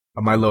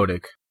 a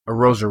Milotic, a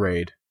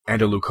Roserade,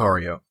 and a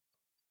Lucario.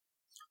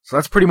 So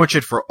that's pretty much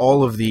it for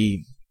all of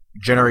the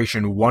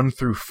Generation 1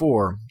 through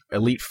 4,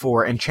 Elite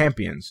Four, and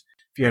Champions.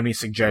 If you have any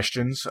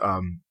suggestions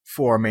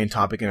for our main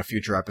topic in a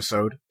future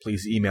episode,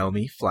 please email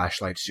me,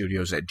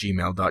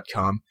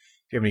 flashlightstudios@gmail.com.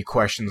 If you have any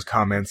questions,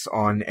 comments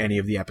on any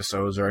of the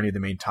episodes or any of the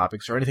main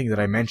topics or anything that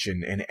I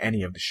mention in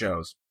any of the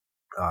shows,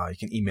 you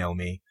can email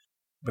me.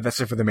 But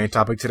that's it for the main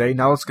topic today.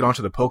 Now let's get on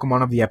to the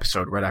Pokemon of the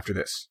episode right after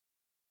this.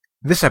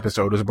 This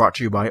episode is brought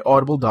to you by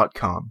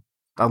Audible.com.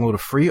 Download a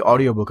free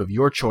audiobook of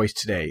your choice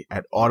today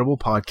at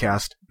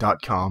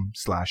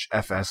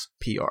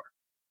audiblepodcast.com/FSPR.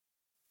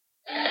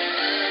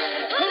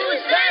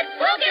 Who's that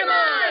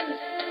Pokemon?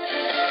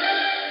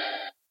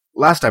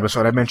 Last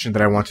episode, I mentioned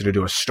that I wanted to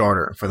do a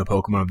starter for the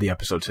Pokemon of the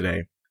episode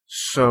today.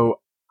 So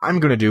I'm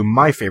going to do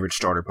my favorite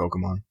starter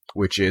Pokemon,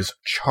 which is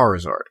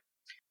Charizard.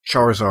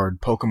 Charizard,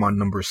 Pokemon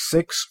number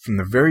 6 from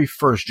the very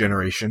first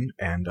generation,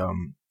 and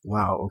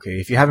wow, okay,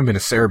 if you haven't been to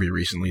Cerebi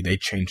recently, they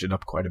changed it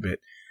up quite a bit,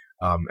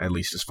 at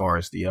least as far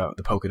as the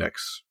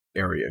Pokedex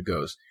area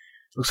goes.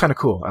 It looks kind of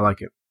cool, I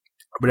like it.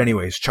 But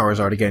anyways,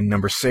 Charizard, again,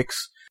 number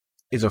 6,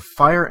 is a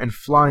fire and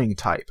flying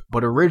type,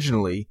 but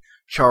originally,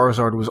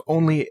 Charizard was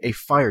only a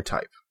fire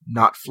type,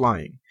 not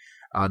flying.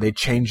 They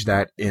changed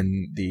that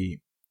in the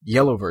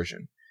yellow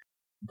version,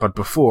 but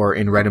before,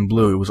 in red and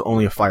blue, it was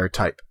only a fire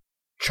type.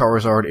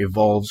 Charizard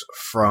evolves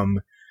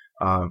from,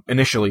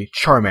 initially,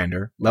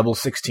 Charmander, level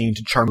 16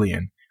 to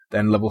Charmeleon,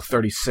 then level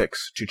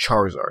 36 to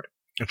Charizard.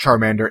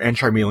 Charmander and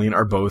Charmeleon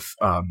are both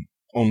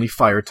only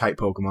fire-type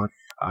Pokemon.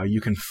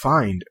 You can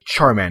find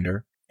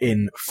Charmander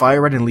in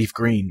Fire Red and Leaf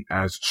Green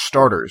as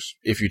starters,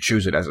 if you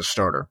choose it as a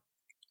starter,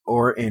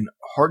 or in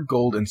Heart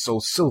Gold and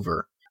Soul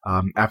Silver,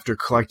 after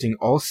collecting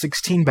all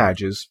 16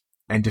 badges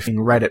and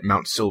defeating Red at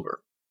Mount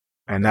Silver.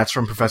 And that's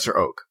from Professor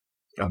Oak.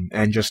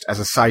 And just as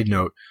a side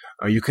note,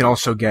 you can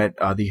also get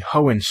the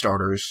Hoenn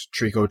starters,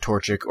 Trico,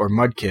 Torchic, or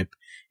Mudkip,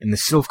 in the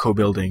Silphco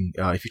building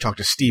if you talk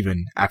to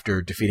Steven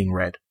after defeating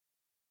Red.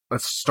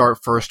 Let's start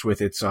first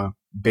with its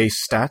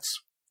base stats.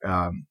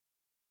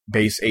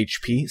 Base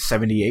HP,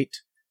 78,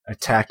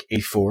 Attack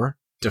 84,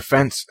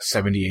 Defense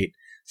 78,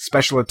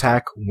 Special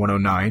Attack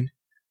 109,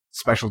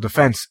 Special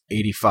Defense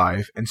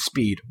 85, and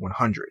Speed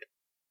 100.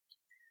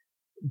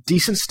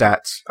 Decent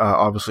stats,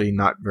 obviously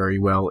not very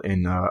well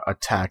in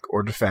attack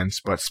or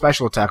defense, but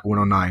Special Attack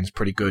 109 is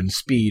pretty good, and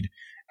Speed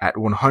at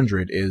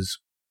 100 is,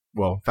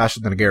 well, faster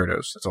than a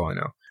Gyarados, that's all I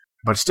know.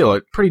 But still,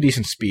 a pretty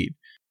decent speed.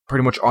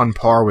 Pretty much on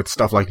par with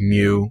stuff like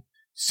Mew,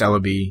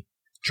 Celebi,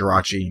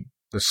 Jirachi,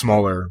 the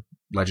smaller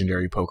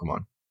legendary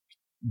Pokemon.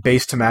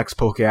 Base to max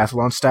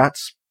Pokeathlon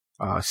stats,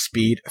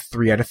 Speed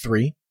 3 out of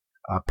 3,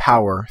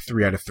 Power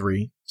 3 out of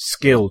 3,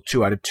 Skill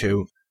 2 out of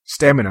 2,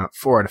 Stamina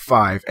 4 out of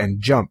 5,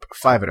 and Jump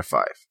 5 out of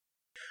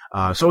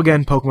 5. So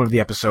again, Pokemon of the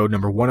episode,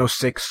 number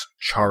 106,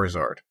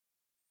 Charizard.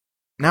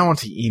 Now on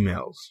to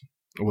emails.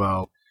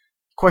 Well,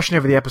 question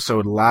of the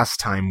episode last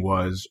time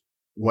was,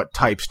 what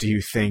types do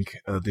you think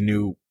the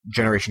new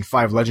Generation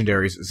 5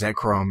 legendaries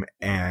Zekrom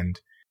and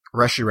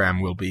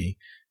Reshiram will be?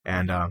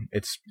 And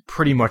it's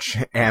pretty much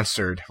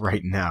answered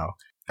right now.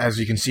 As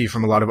you can see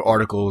from a lot of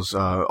articles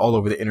all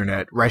over the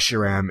internet,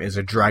 Reshiram is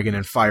a Dragon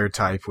and Fire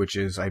type, which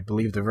is, I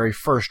believe, the very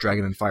first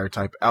Dragon and Fire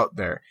type out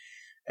there.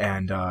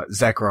 And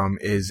Zekrom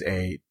is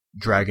a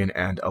Dragon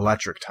and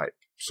Electric type.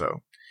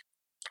 So,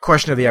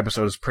 question of the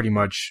episode is pretty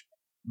much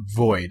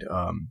void.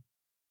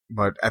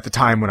 But at the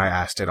time when I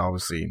asked it,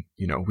 obviously,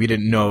 we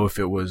didn't know if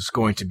it was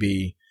going to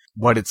be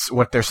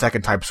what their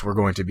second types were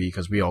going to be,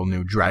 because we all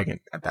knew Dragon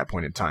at that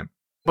point in time.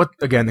 But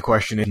again, the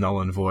question is null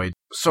and void.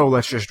 So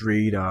let's just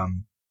read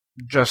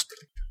just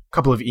a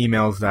couple of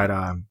emails that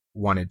I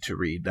wanted to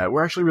read that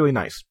were actually really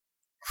nice.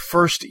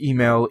 First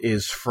email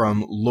is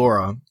from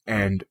Laura,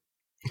 and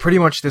pretty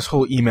much this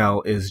whole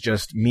email is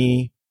just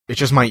me. It's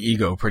just my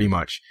ego, pretty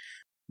much.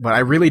 But I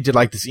really did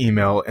like this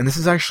email, and this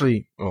is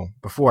actually, well,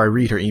 before I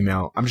read her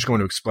email, I'm just going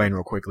to explain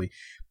real quickly.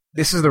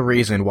 This is the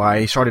reason why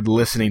I started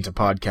listening to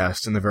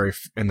podcasts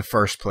in the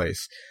first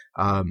place,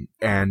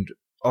 and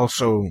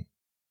also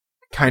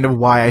kind of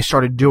why I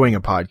started doing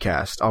a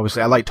podcast.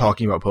 Obviously, I like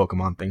talking about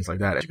Pokemon, things like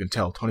that. As you can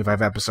tell,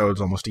 25 episodes,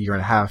 almost a year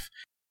and a half.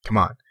 Come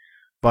on.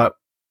 But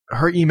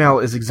her email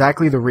is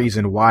exactly the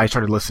reason why I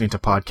started listening to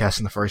podcasts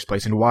in the first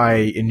place, and why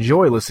I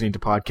enjoy listening to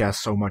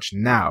podcasts so much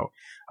now.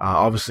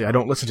 Obviously, I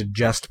don't listen to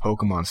just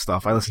Pokemon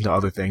stuff. I listen to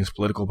other things,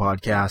 political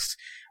podcasts,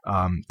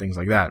 things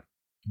like that.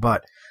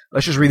 But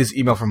let's just read this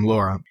email from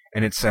Laura,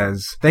 and it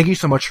says, "Thank you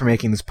so much for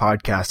making this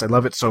podcast. I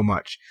love it so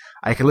much.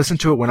 I can listen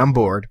to it when I'm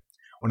bored,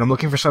 when I'm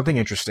looking for something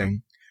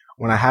interesting,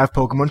 when I have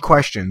Pokemon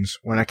questions,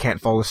 when I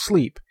can't fall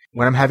asleep,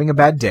 when I'm having a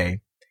bad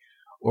day,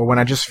 or when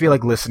I just feel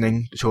like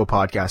listening to a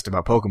podcast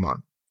about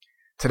Pokemon.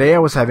 Today I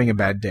was having a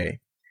bad day.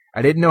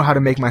 I didn't know how to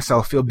make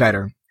myself feel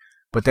better,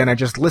 but then I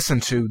just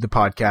listened to the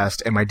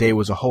podcast and my day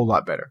was a whole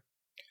lot better.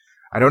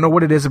 I don't know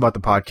what it is about the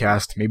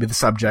podcast, maybe the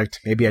subject,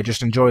 maybe I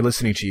just enjoy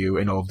listening to you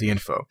and all of the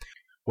info.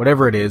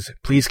 Whatever it is,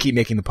 please keep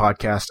making the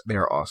podcast. They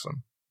are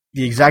awesome."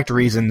 The exact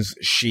reasons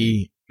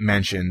she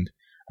mentioned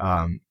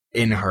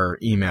in her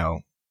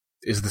email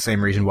is the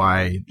same reason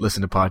why I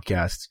listen to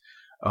podcasts.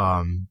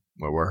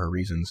 What were her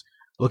reasons?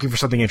 Looking for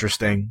something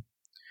interesting.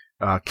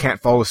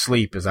 Can't fall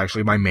asleep is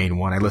actually my main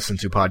one. I listen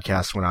to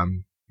podcasts when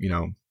I'm,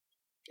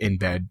 in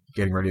bed,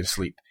 getting ready to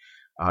sleep.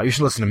 I used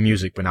to listen to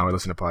music, but now I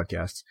listen to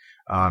podcasts.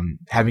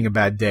 Having a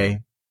bad day.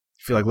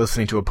 Feel like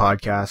listening to a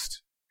podcast.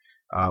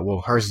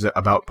 Well, hers is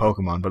about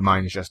Pokemon, but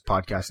mine is just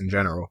podcasts in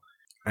general.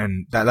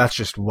 And that's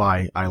just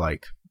why I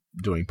like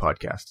doing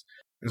podcasts.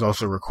 There's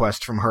also a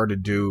request from her to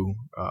do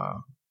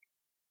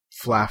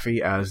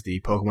Flaffy as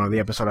the Pokemon of the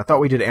episode. I thought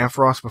we did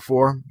Ampharos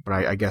before, but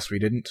I guess we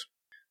didn't.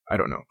 I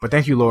don't know. But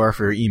thank you, Laura,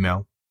 for your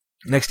email.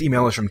 Next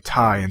email is from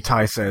Ty, and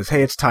Ty says,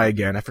 "Hey, it's Ty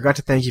again. I forgot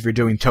to thank you for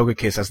doing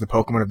Togekiss as the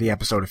Pokemon of the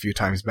episode a few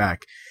times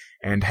back.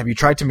 And have you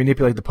tried to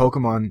manipulate the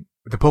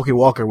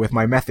Pokewalker with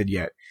my method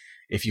yet?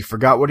 If you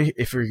forgot what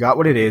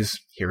it is,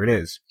 here it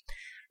is.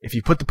 If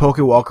you put the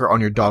Pokewalker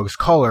on your dog's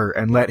collar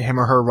and let him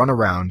or her run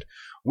around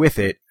with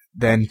it,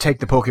 then take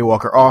the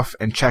Pokewalker off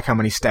and check how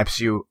many steps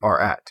you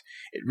are at.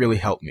 It really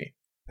helped me.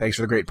 Thanks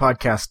for the great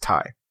podcast,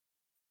 Ty."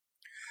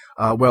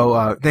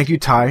 Thank you,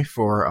 Ty,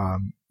 for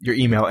your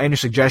email and your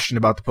suggestion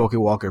about the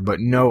Pokewalker, but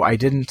no, I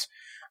didn't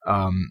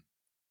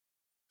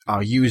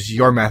use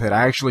your method.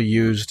 I actually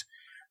used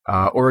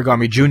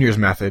Origami Jr.'s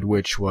method,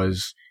 which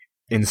was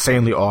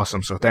insanely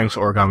awesome, so thanks,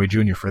 Origami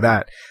Jr., for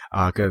that,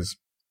 because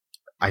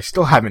I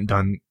still haven't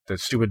done the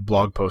stupid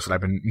blog post that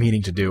I've been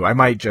meaning to do. I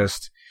might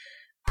just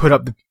put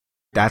up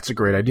that's a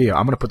great idea.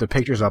 I'm going to put the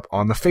pictures up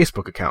on the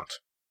Facebook account.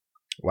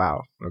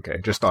 Wow. Okay.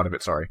 Just thought of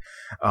it. Sorry.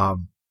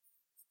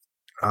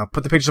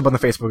 Put the pictures up on the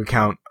Facebook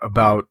account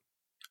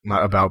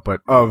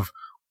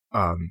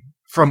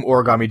from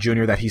Origami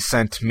Jr. that he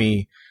sent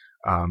me,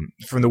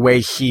 from the way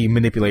he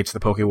manipulates the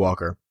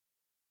Pokewalker.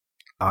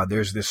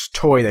 There's this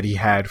toy that he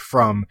had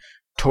from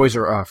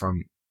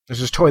there's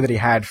this toy that he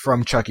had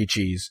from Chuck E.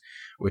 Cheese,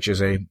 which is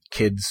a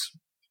kids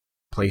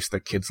place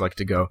that kids like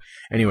to go.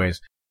 Anyways,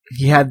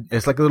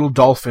 it's like a little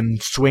dolphin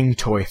swing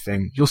toy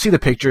thing. You'll see the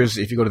pictures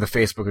if you go to the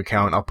Facebook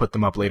account. I'll put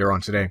them up later on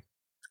today.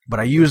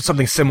 But I used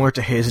something similar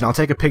to his, and I'll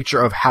take a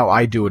picture of how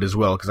I do it as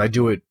well, because I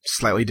do it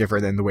slightly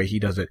different than the way he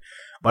does it.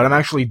 But I'm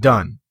actually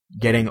done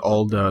getting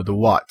all the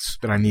watts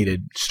that I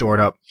needed stored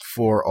up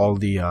for all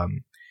the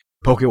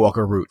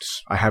Pokewalker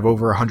roots. I have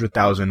over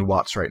 100,000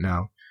 watts right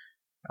now.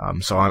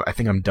 So I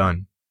think I'm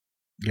done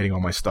getting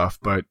all my stuff.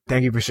 But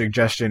thank you for your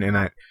suggestion,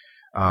 and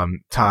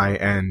Ty,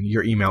 and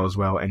your email as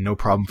well, and no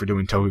problem for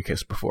doing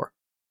Togekiss before.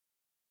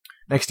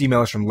 Next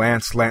email is from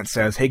Lance. Lance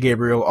says, "Hey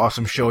Gabriel,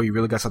 awesome show. You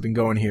really got something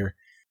going here.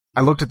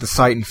 I looked at the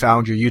site and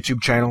found your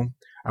YouTube channel.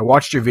 I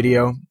watched your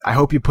video. I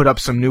hope you put up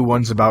some new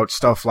ones about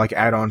stuff like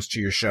add-ons to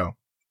your show.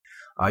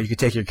 You can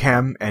take your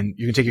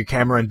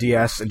camera and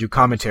DS and do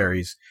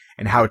commentaries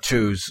and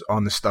how-tos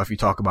on the stuff you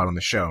talk about on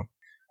the show.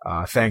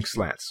 Thanks,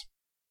 Lance."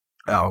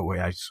 Oh, wait,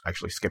 I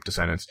actually skipped a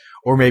sentence.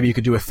 Or maybe you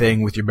could do a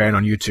thing with your band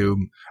on YouTube.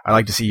 I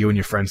like to see you and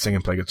your friends sing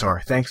and play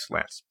guitar. Thanks,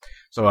 Lance.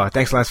 So,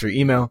 thanks, Lance, for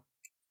your email.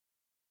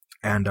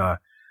 And, I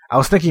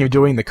was thinking of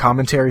doing the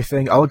commentary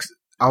thing.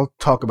 I'll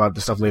talk about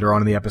this stuff later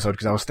on in the episode,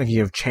 because I was thinking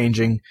of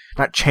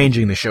not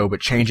changing the show, but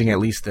changing at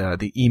least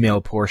the email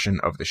portion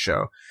of the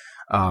show,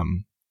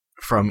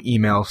 from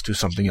emails to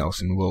something else,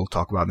 and we'll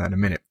talk about that in a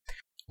minute.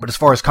 But as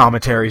far as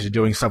commentaries or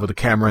doing stuff with the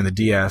camera and the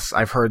DS,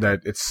 I've heard that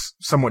it's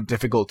somewhat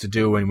difficult to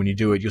do, and when you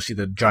do it, you'll see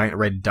the giant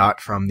red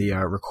dot from the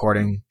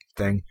recording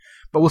thing.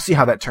 But we'll see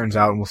how that turns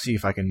out, and we'll see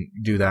if I can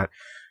do that.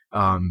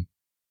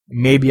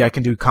 Maybe I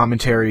can do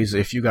commentaries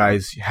if you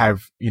guys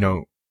have,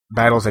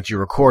 battles that you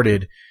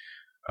recorded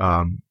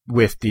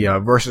with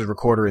the versus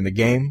recorder in the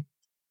game.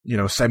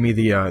 Send me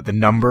the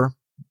number,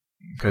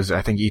 because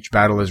I think each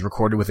battle is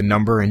recorded with a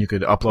number, and you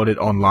could upload it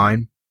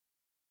online.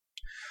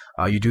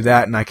 You do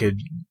that, and I could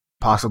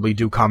possibly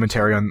do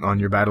commentary on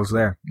your battles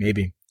there,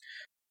 maybe.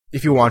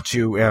 If you want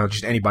to,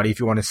 just anybody, if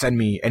you want to send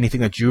me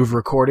anything that you've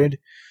recorded,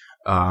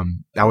 I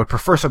would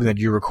prefer something that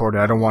you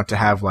recorded. I don't want to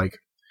have, like,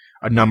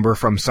 a number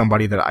from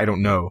somebody that I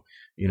don't know,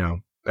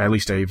 at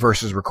least a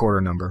versus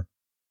recorder number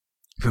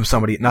from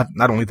somebody, not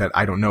only that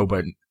I don't know,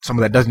 but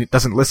someone that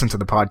doesn't listen to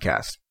the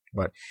podcast.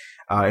 But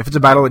if it's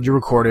a battle that you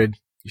recorded,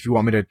 if you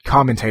want me to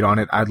commentate on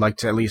it, I'd like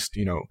to at least,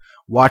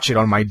 watch it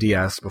on my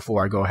DS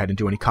before I go ahead and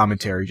do any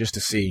commentary, just to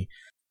see,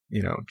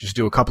 just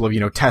do a couple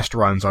of, test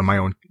runs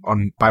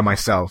by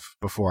myself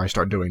before I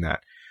start doing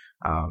that.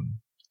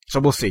 So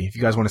we'll see. If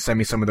you guys want to send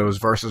me some of those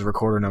versus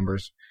recorder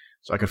numbers,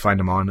 so I can find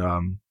them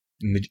on,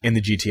 in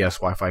the GTS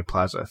Wi-Fi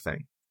Plaza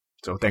thing.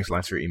 So thanks,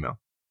 Lance, for your email.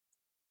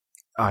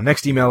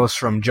 Next email is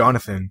from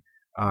Jonathan.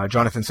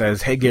 Jonathan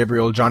says, "Hey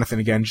Gabriel, Jonathan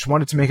again. Just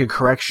wanted to make a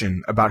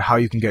correction about how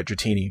you can get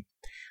Dratini.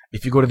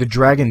 If you go to the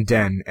Dragon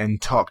Den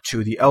and talk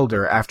to the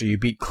Elder after you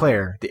beat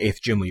Claire, the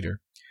 8th gym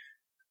leader,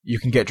 you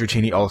can get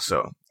Dratini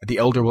also. The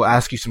Elder will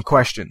ask you some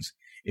questions.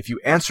 If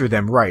you answer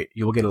them right,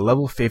 you will get a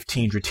level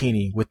 15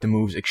 Dratini with the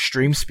moves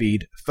Extreme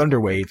Speed,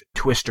 Thunder Wave,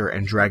 Twister,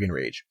 and Dragon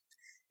Rage.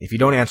 If you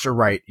don't answer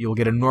right, you will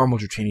get a normal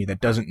Dratini that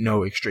doesn't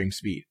know Extreme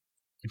Speed.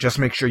 Just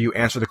make sure you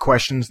answer the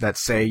questions that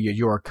say that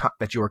you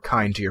are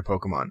kind to your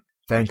Pokemon.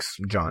 Thanks,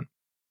 John."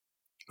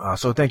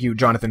 So thank you,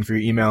 Jonathan, for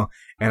your email.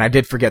 And I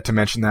did forget to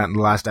mention that in the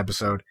last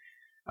episode.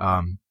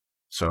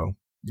 So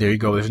there you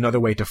go. There's another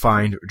way to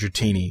find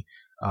Dratini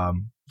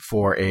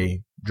for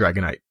a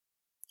Dragonite.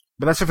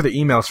 But that's it for the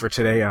emails for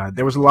today.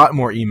 There was a lot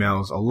more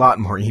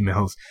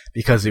emails,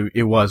 because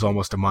it was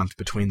almost a month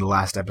between the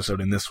last episode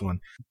and this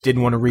one.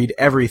 Didn't want to read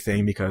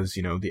everything because,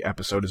 the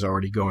episode is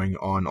already going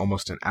on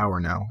almost an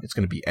hour now. It's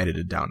going to be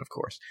edited down, of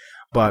course.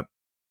 But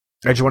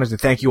I just wanted to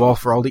thank you all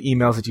for all the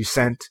emails that you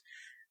sent.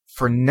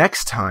 For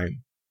next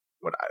time,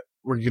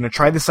 we're going to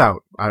try this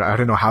out. I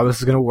don't know how this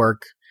is going to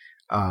work.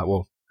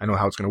 Well, I know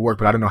how it's going to work,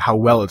 but I don't know how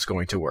well it's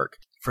going to work.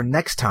 For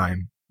next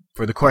time,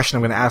 for the question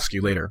I'm going to ask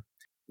you later,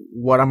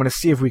 what I'm going to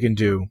see if we can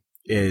do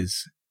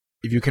is,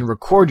 if you can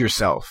record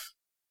yourself,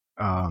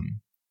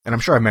 and I'm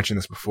sure I've mentioned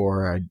this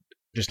before, I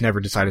just never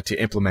decided to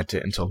implement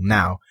it until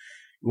now.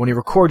 When you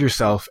record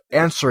yourself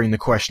answering the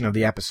question of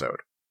the episode,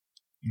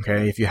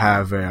 okay, if you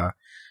have a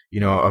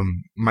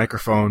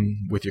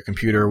microphone with your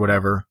computer or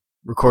whatever,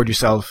 record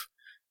yourself,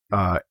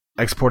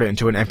 export it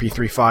into an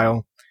MP3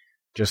 file,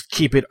 just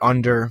keep it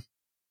under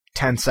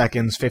 10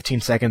 seconds,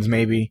 15 seconds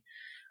maybe.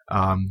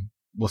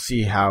 We'll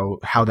see how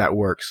that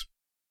works.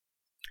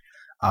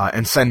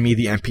 And send me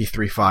the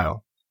MP3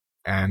 file,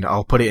 and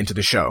I'll put it into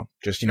the show.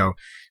 Just,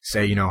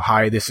 say,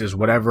 hi, this is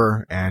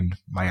whatever, and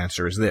my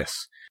answer is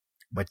this.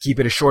 But keep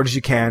it as short as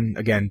you can.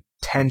 Again,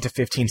 10 to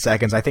 15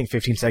 seconds. I think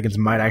 15 seconds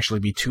might actually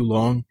be too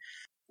long.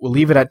 We'll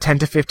leave it at 10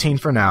 to 15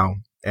 for now,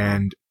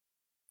 and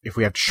if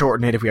we have to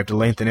shorten it, if we have to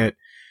lengthen it,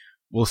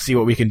 we'll see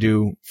what we can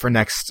do for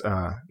next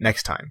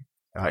time.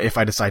 If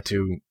I decide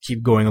to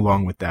keep going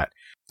along with that.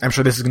 I'm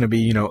sure this is going to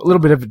be, a little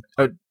bit of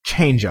a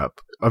change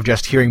up of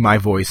just hearing my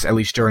voice, at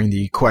least during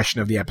the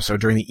question of the episode,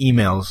 during the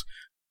emails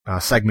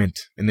segment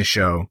in the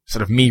show.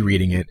 Instead of me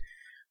reading it,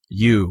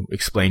 you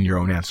explain your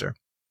own answer.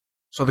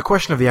 So the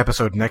question of the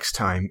episode next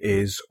time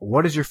is,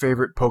 what is your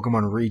favorite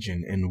Pokemon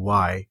region and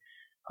why?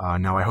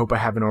 Now I hope I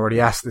haven't already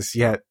asked this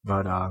yet,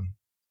 but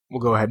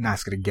we'll go ahead and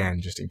ask it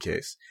again just in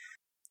case.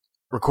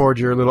 Record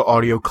your little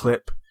audio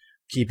clip.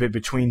 Keep it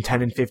between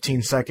 10 and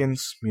 15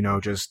 seconds.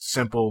 Just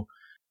simple.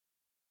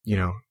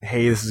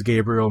 Hey, this is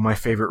Gabriel. My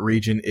favorite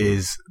region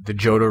is the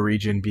Johto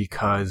region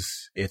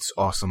because it's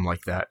awesome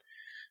like that.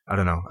 I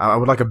don't know. I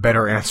would like a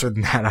better answer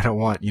than that. I don't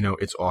want,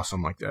 it's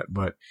awesome like that.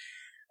 But,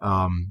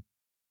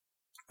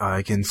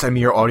 you can send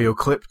me your audio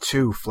clip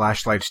to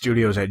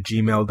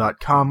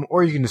flashlightstudios@gmail.com,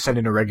 or you can just send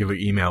in a regular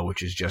email,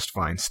 which is just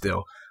fine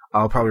still.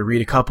 I'll probably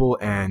read a couple,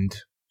 and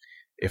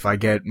if I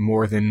get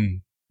more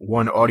than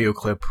one audio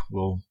clip,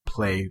 we'll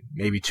play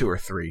maybe 2 or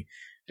 3,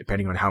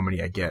 depending on how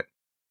many I get.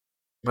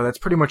 But that's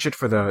pretty much it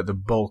for the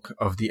bulk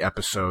of the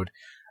episode.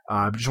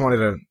 I just wanted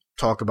to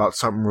talk about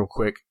something real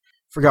quick.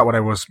 Forgot what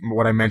I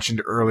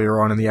mentioned earlier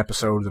on in the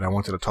episode that I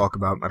wanted to talk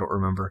about. I don't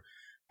remember.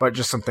 But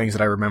just some things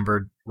that I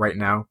remembered right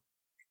now.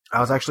 I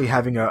was actually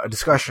having a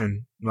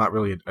discussion, not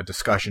really a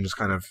discussion, just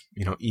kind of,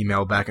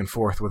 email back and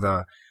forth with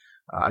I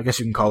guess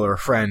you can call her a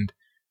friend.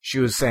 She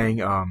was saying,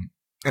 and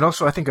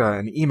also I think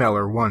an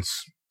emailer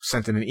once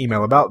sent in an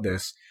email about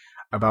this,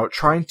 about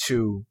trying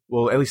to,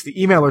 well, at least the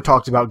emailer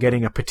talked about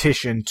getting a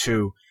petition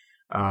to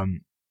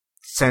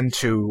send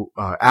to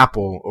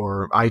Apple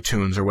or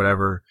iTunes or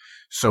whatever,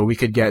 so we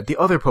could get the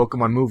other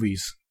Pokemon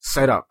movies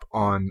set up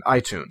on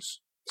iTunes,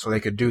 so they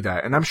could do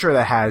that. And I'm sure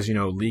that has,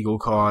 legal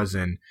cause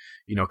and,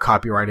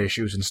 copyright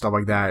issues and stuff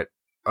like that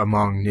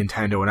among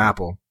Nintendo and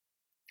Apple.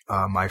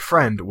 My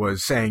friend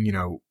was saying,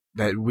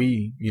 that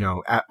we,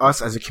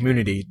 us as a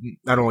community,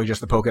 not only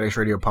just the Pokedex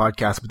Radio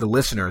podcast, but the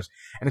listeners,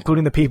 and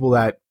including the people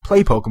that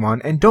play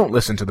Pokemon and don't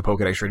listen to the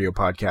Pokedex Radio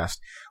podcast,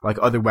 like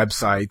other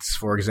websites,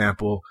 for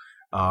example,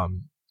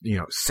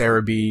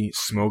 Cerebi,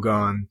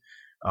 Smogon,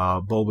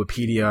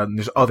 Bulbapedia, and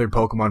there's other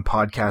Pokemon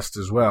podcasts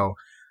as well.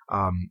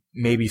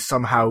 Maybe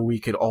somehow we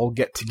could all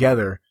get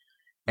together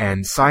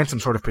and sign some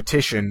sort of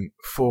petition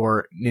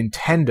for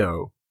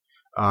Nintendo,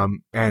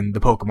 and the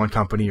Pokemon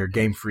Company or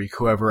Game Freak,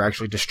 whoever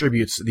actually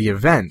distributes the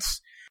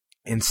events,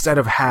 instead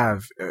of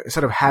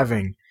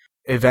having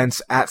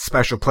events at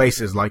special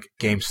places like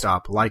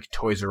GameStop, like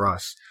Toys R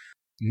Us.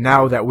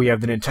 Now that we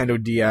have the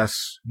Nintendo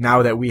DS,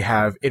 now that we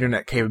have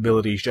internet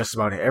capabilities just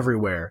about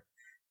everywhere,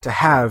 to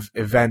have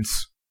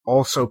events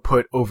also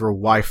put over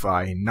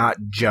Wi-Fi, not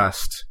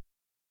just,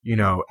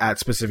 at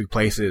specific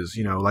places,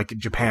 like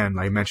Japan,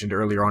 like I mentioned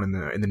earlier on in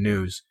the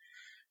news.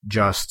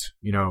 Just,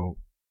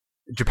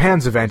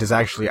 Japan's event is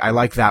actually, I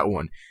like that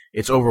one.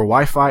 It's over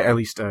Wi-Fi, at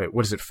least,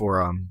 what is it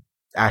for,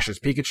 Ash's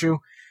Pikachu?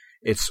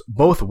 It's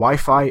both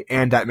Wi-Fi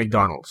and at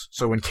McDonald's.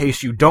 So in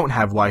case you don't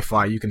have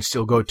Wi-Fi, you can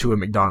still go to a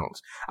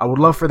McDonald's. I would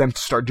love for them to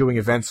start doing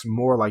events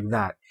more like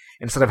that,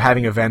 instead of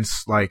having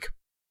events like,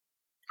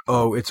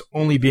 oh, it's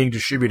only being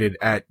distributed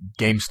at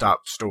GameStop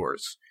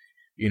stores.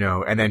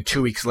 And then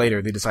 2 weeks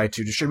later, they decide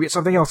to distribute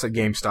something else at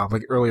GameStop.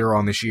 Like earlier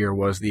on this year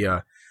was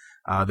the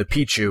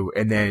Pichu,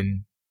 and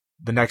then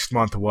the next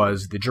month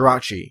was the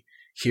Jirachi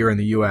here in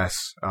the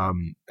U.S.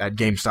 At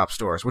GameStop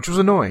stores, which was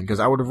annoying because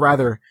I would have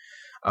rather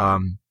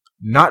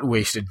not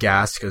wasted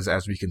gas, because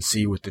as we can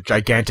see with the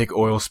gigantic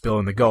oil spill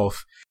in the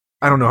Gulf,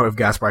 I don't know if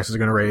gas prices are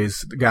going to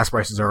raise. The gas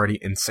prices are already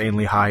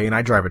insanely high, and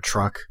I drive a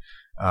truck,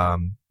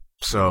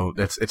 so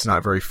it's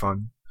not very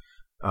fun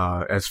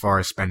as far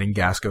as spending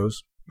gas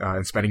goes.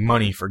 And spending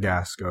money for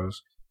gas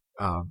goes.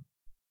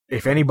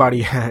 If any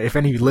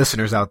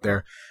listeners out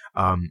there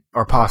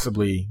are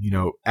possibly,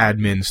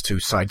 admins to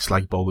sites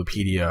like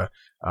Bulbapedia,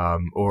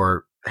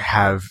 or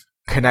have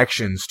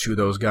connections to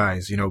those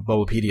guys,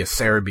 Bulbapedia,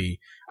 Cerebi.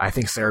 I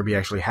think Cerebi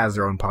actually has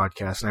their own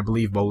podcast, and I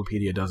believe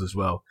Bulbapedia does as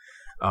well.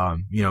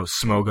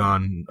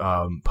 Smogon,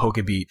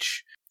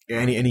 Pokebeach,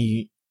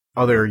 any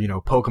other,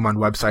 Pokemon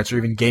websites, or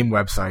even game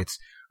websites,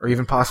 or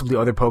even possibly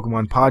other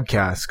Pokemon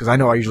podcasts, because I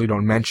know I usually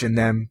don't mention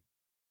them,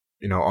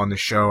 on the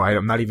show.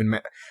 I'm not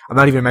even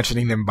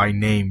mentioning them by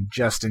name,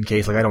 just in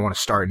case. Like, I don't want to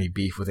start any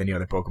beef with any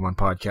other Pokemon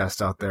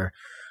podcasts out there.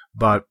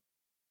 But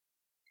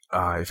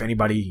if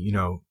anybody,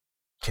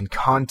 can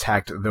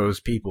contact those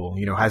people,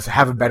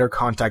 have a better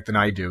contact than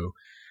I do,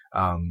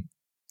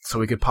 so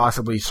we could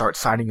possibly start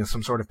signing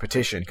some sort of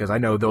petition, because I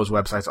know those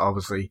websites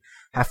obviously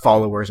have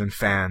followers and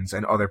fans,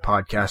 and other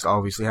podcasts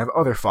obviously have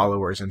other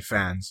followers and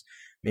fans.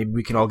 Maybe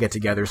we can all get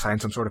together, sign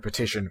some sort of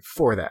petition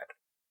for that.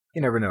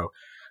 You never know.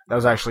 That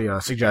was actually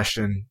a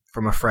suggestion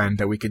from a friend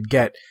that we could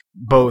get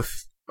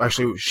both.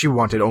 Actually, she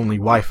wanted only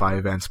Wi-Fi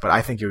events, but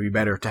I think it would be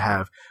better to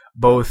have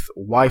both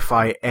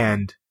Wi-Fi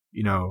and,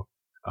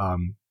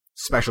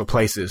 special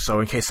places. So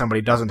in case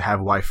somebody doesn't have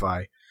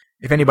Wi-Fi,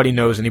 if anybody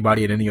knows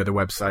anybody at any other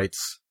websites,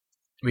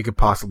 we could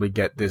possibly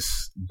get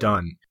this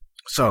done.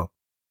 So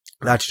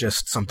that's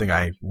just something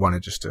I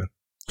wanted just to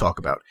talk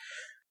about.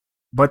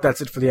 But that's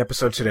it for the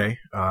episode today.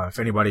 If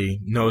anybody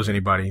knows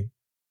anybody,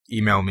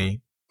 email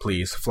me,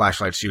 please,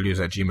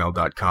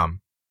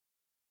 flashlightstudios@gmail.com.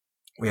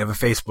 We have a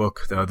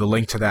Facebook. The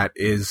link to that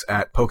is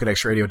at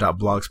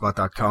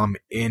pokedexradio.blogspot.com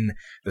in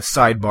the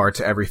sidebar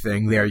to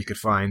everything. There you could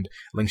find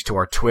links to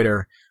our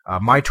Twitter,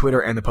 my Twitter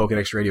and the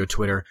Pokedex Radio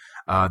Twitter,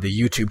 the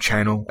YouTube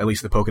channel, at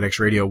least the Pokedex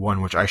Radio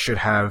one, which I should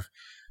have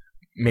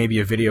maybe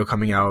a video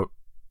coming out,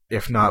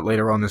 if not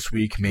later on this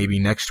week, maybe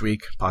next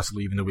week,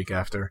 possibly even the week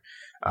after.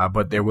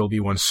 But there will be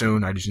one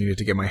soon. I just needed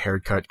to get my hair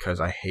cut because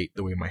I hate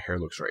the way my hair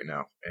looks right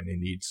now, and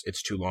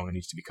it's too long. It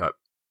needs to be cut.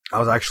 I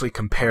was actually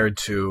compared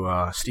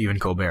to Stephen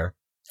Colbert,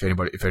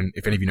 if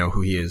any of you know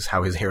who he is,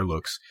 how his hair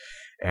looks,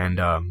 and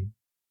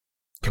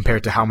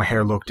compared to how my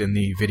hair looked in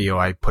the video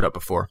I put up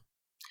before.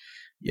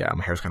 Yeah,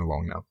 my hair's kind of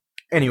long now.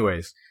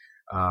 Anyways,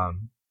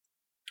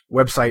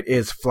 website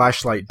is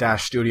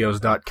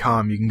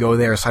flashlight-studios.com. You can go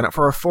there, sign up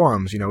for our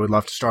forums. We'd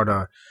love to start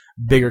a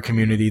bigger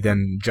community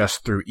than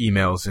just through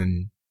emails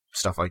and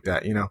stuff like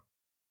that,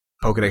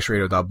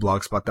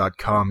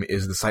 PokedexRadio.blogspot.com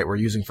is the site we're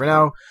using for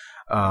now.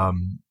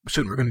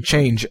 Soon we're going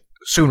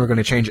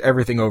to change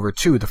everything over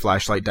to the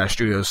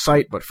Flashlight-Studios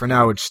site, but for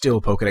now it's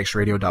still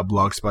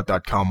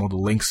PokedexRadio.blogspot.com. All the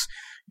links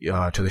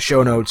to the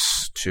show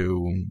notes,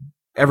 to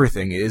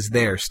everything is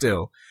there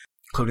still,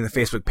 including the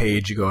Facebook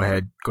page. You go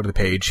ahead, go to the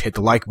page, hit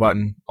the like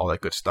button, all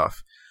that good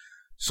stuff.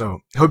 So,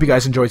 I hope you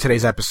guys enjoyed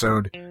today's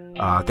episode.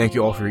 Thank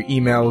you all for your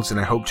emails, and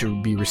I hope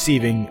to be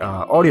receiving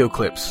audio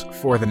clips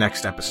for the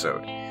next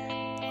episode.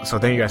 So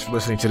thank you guys for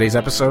listening to today's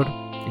episode.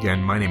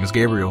 Again, my name is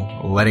Gabriel,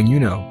 letting you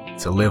know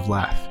to live,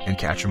 laugh, and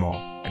catch 'em all.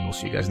 And we'll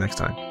see you guys next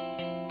time.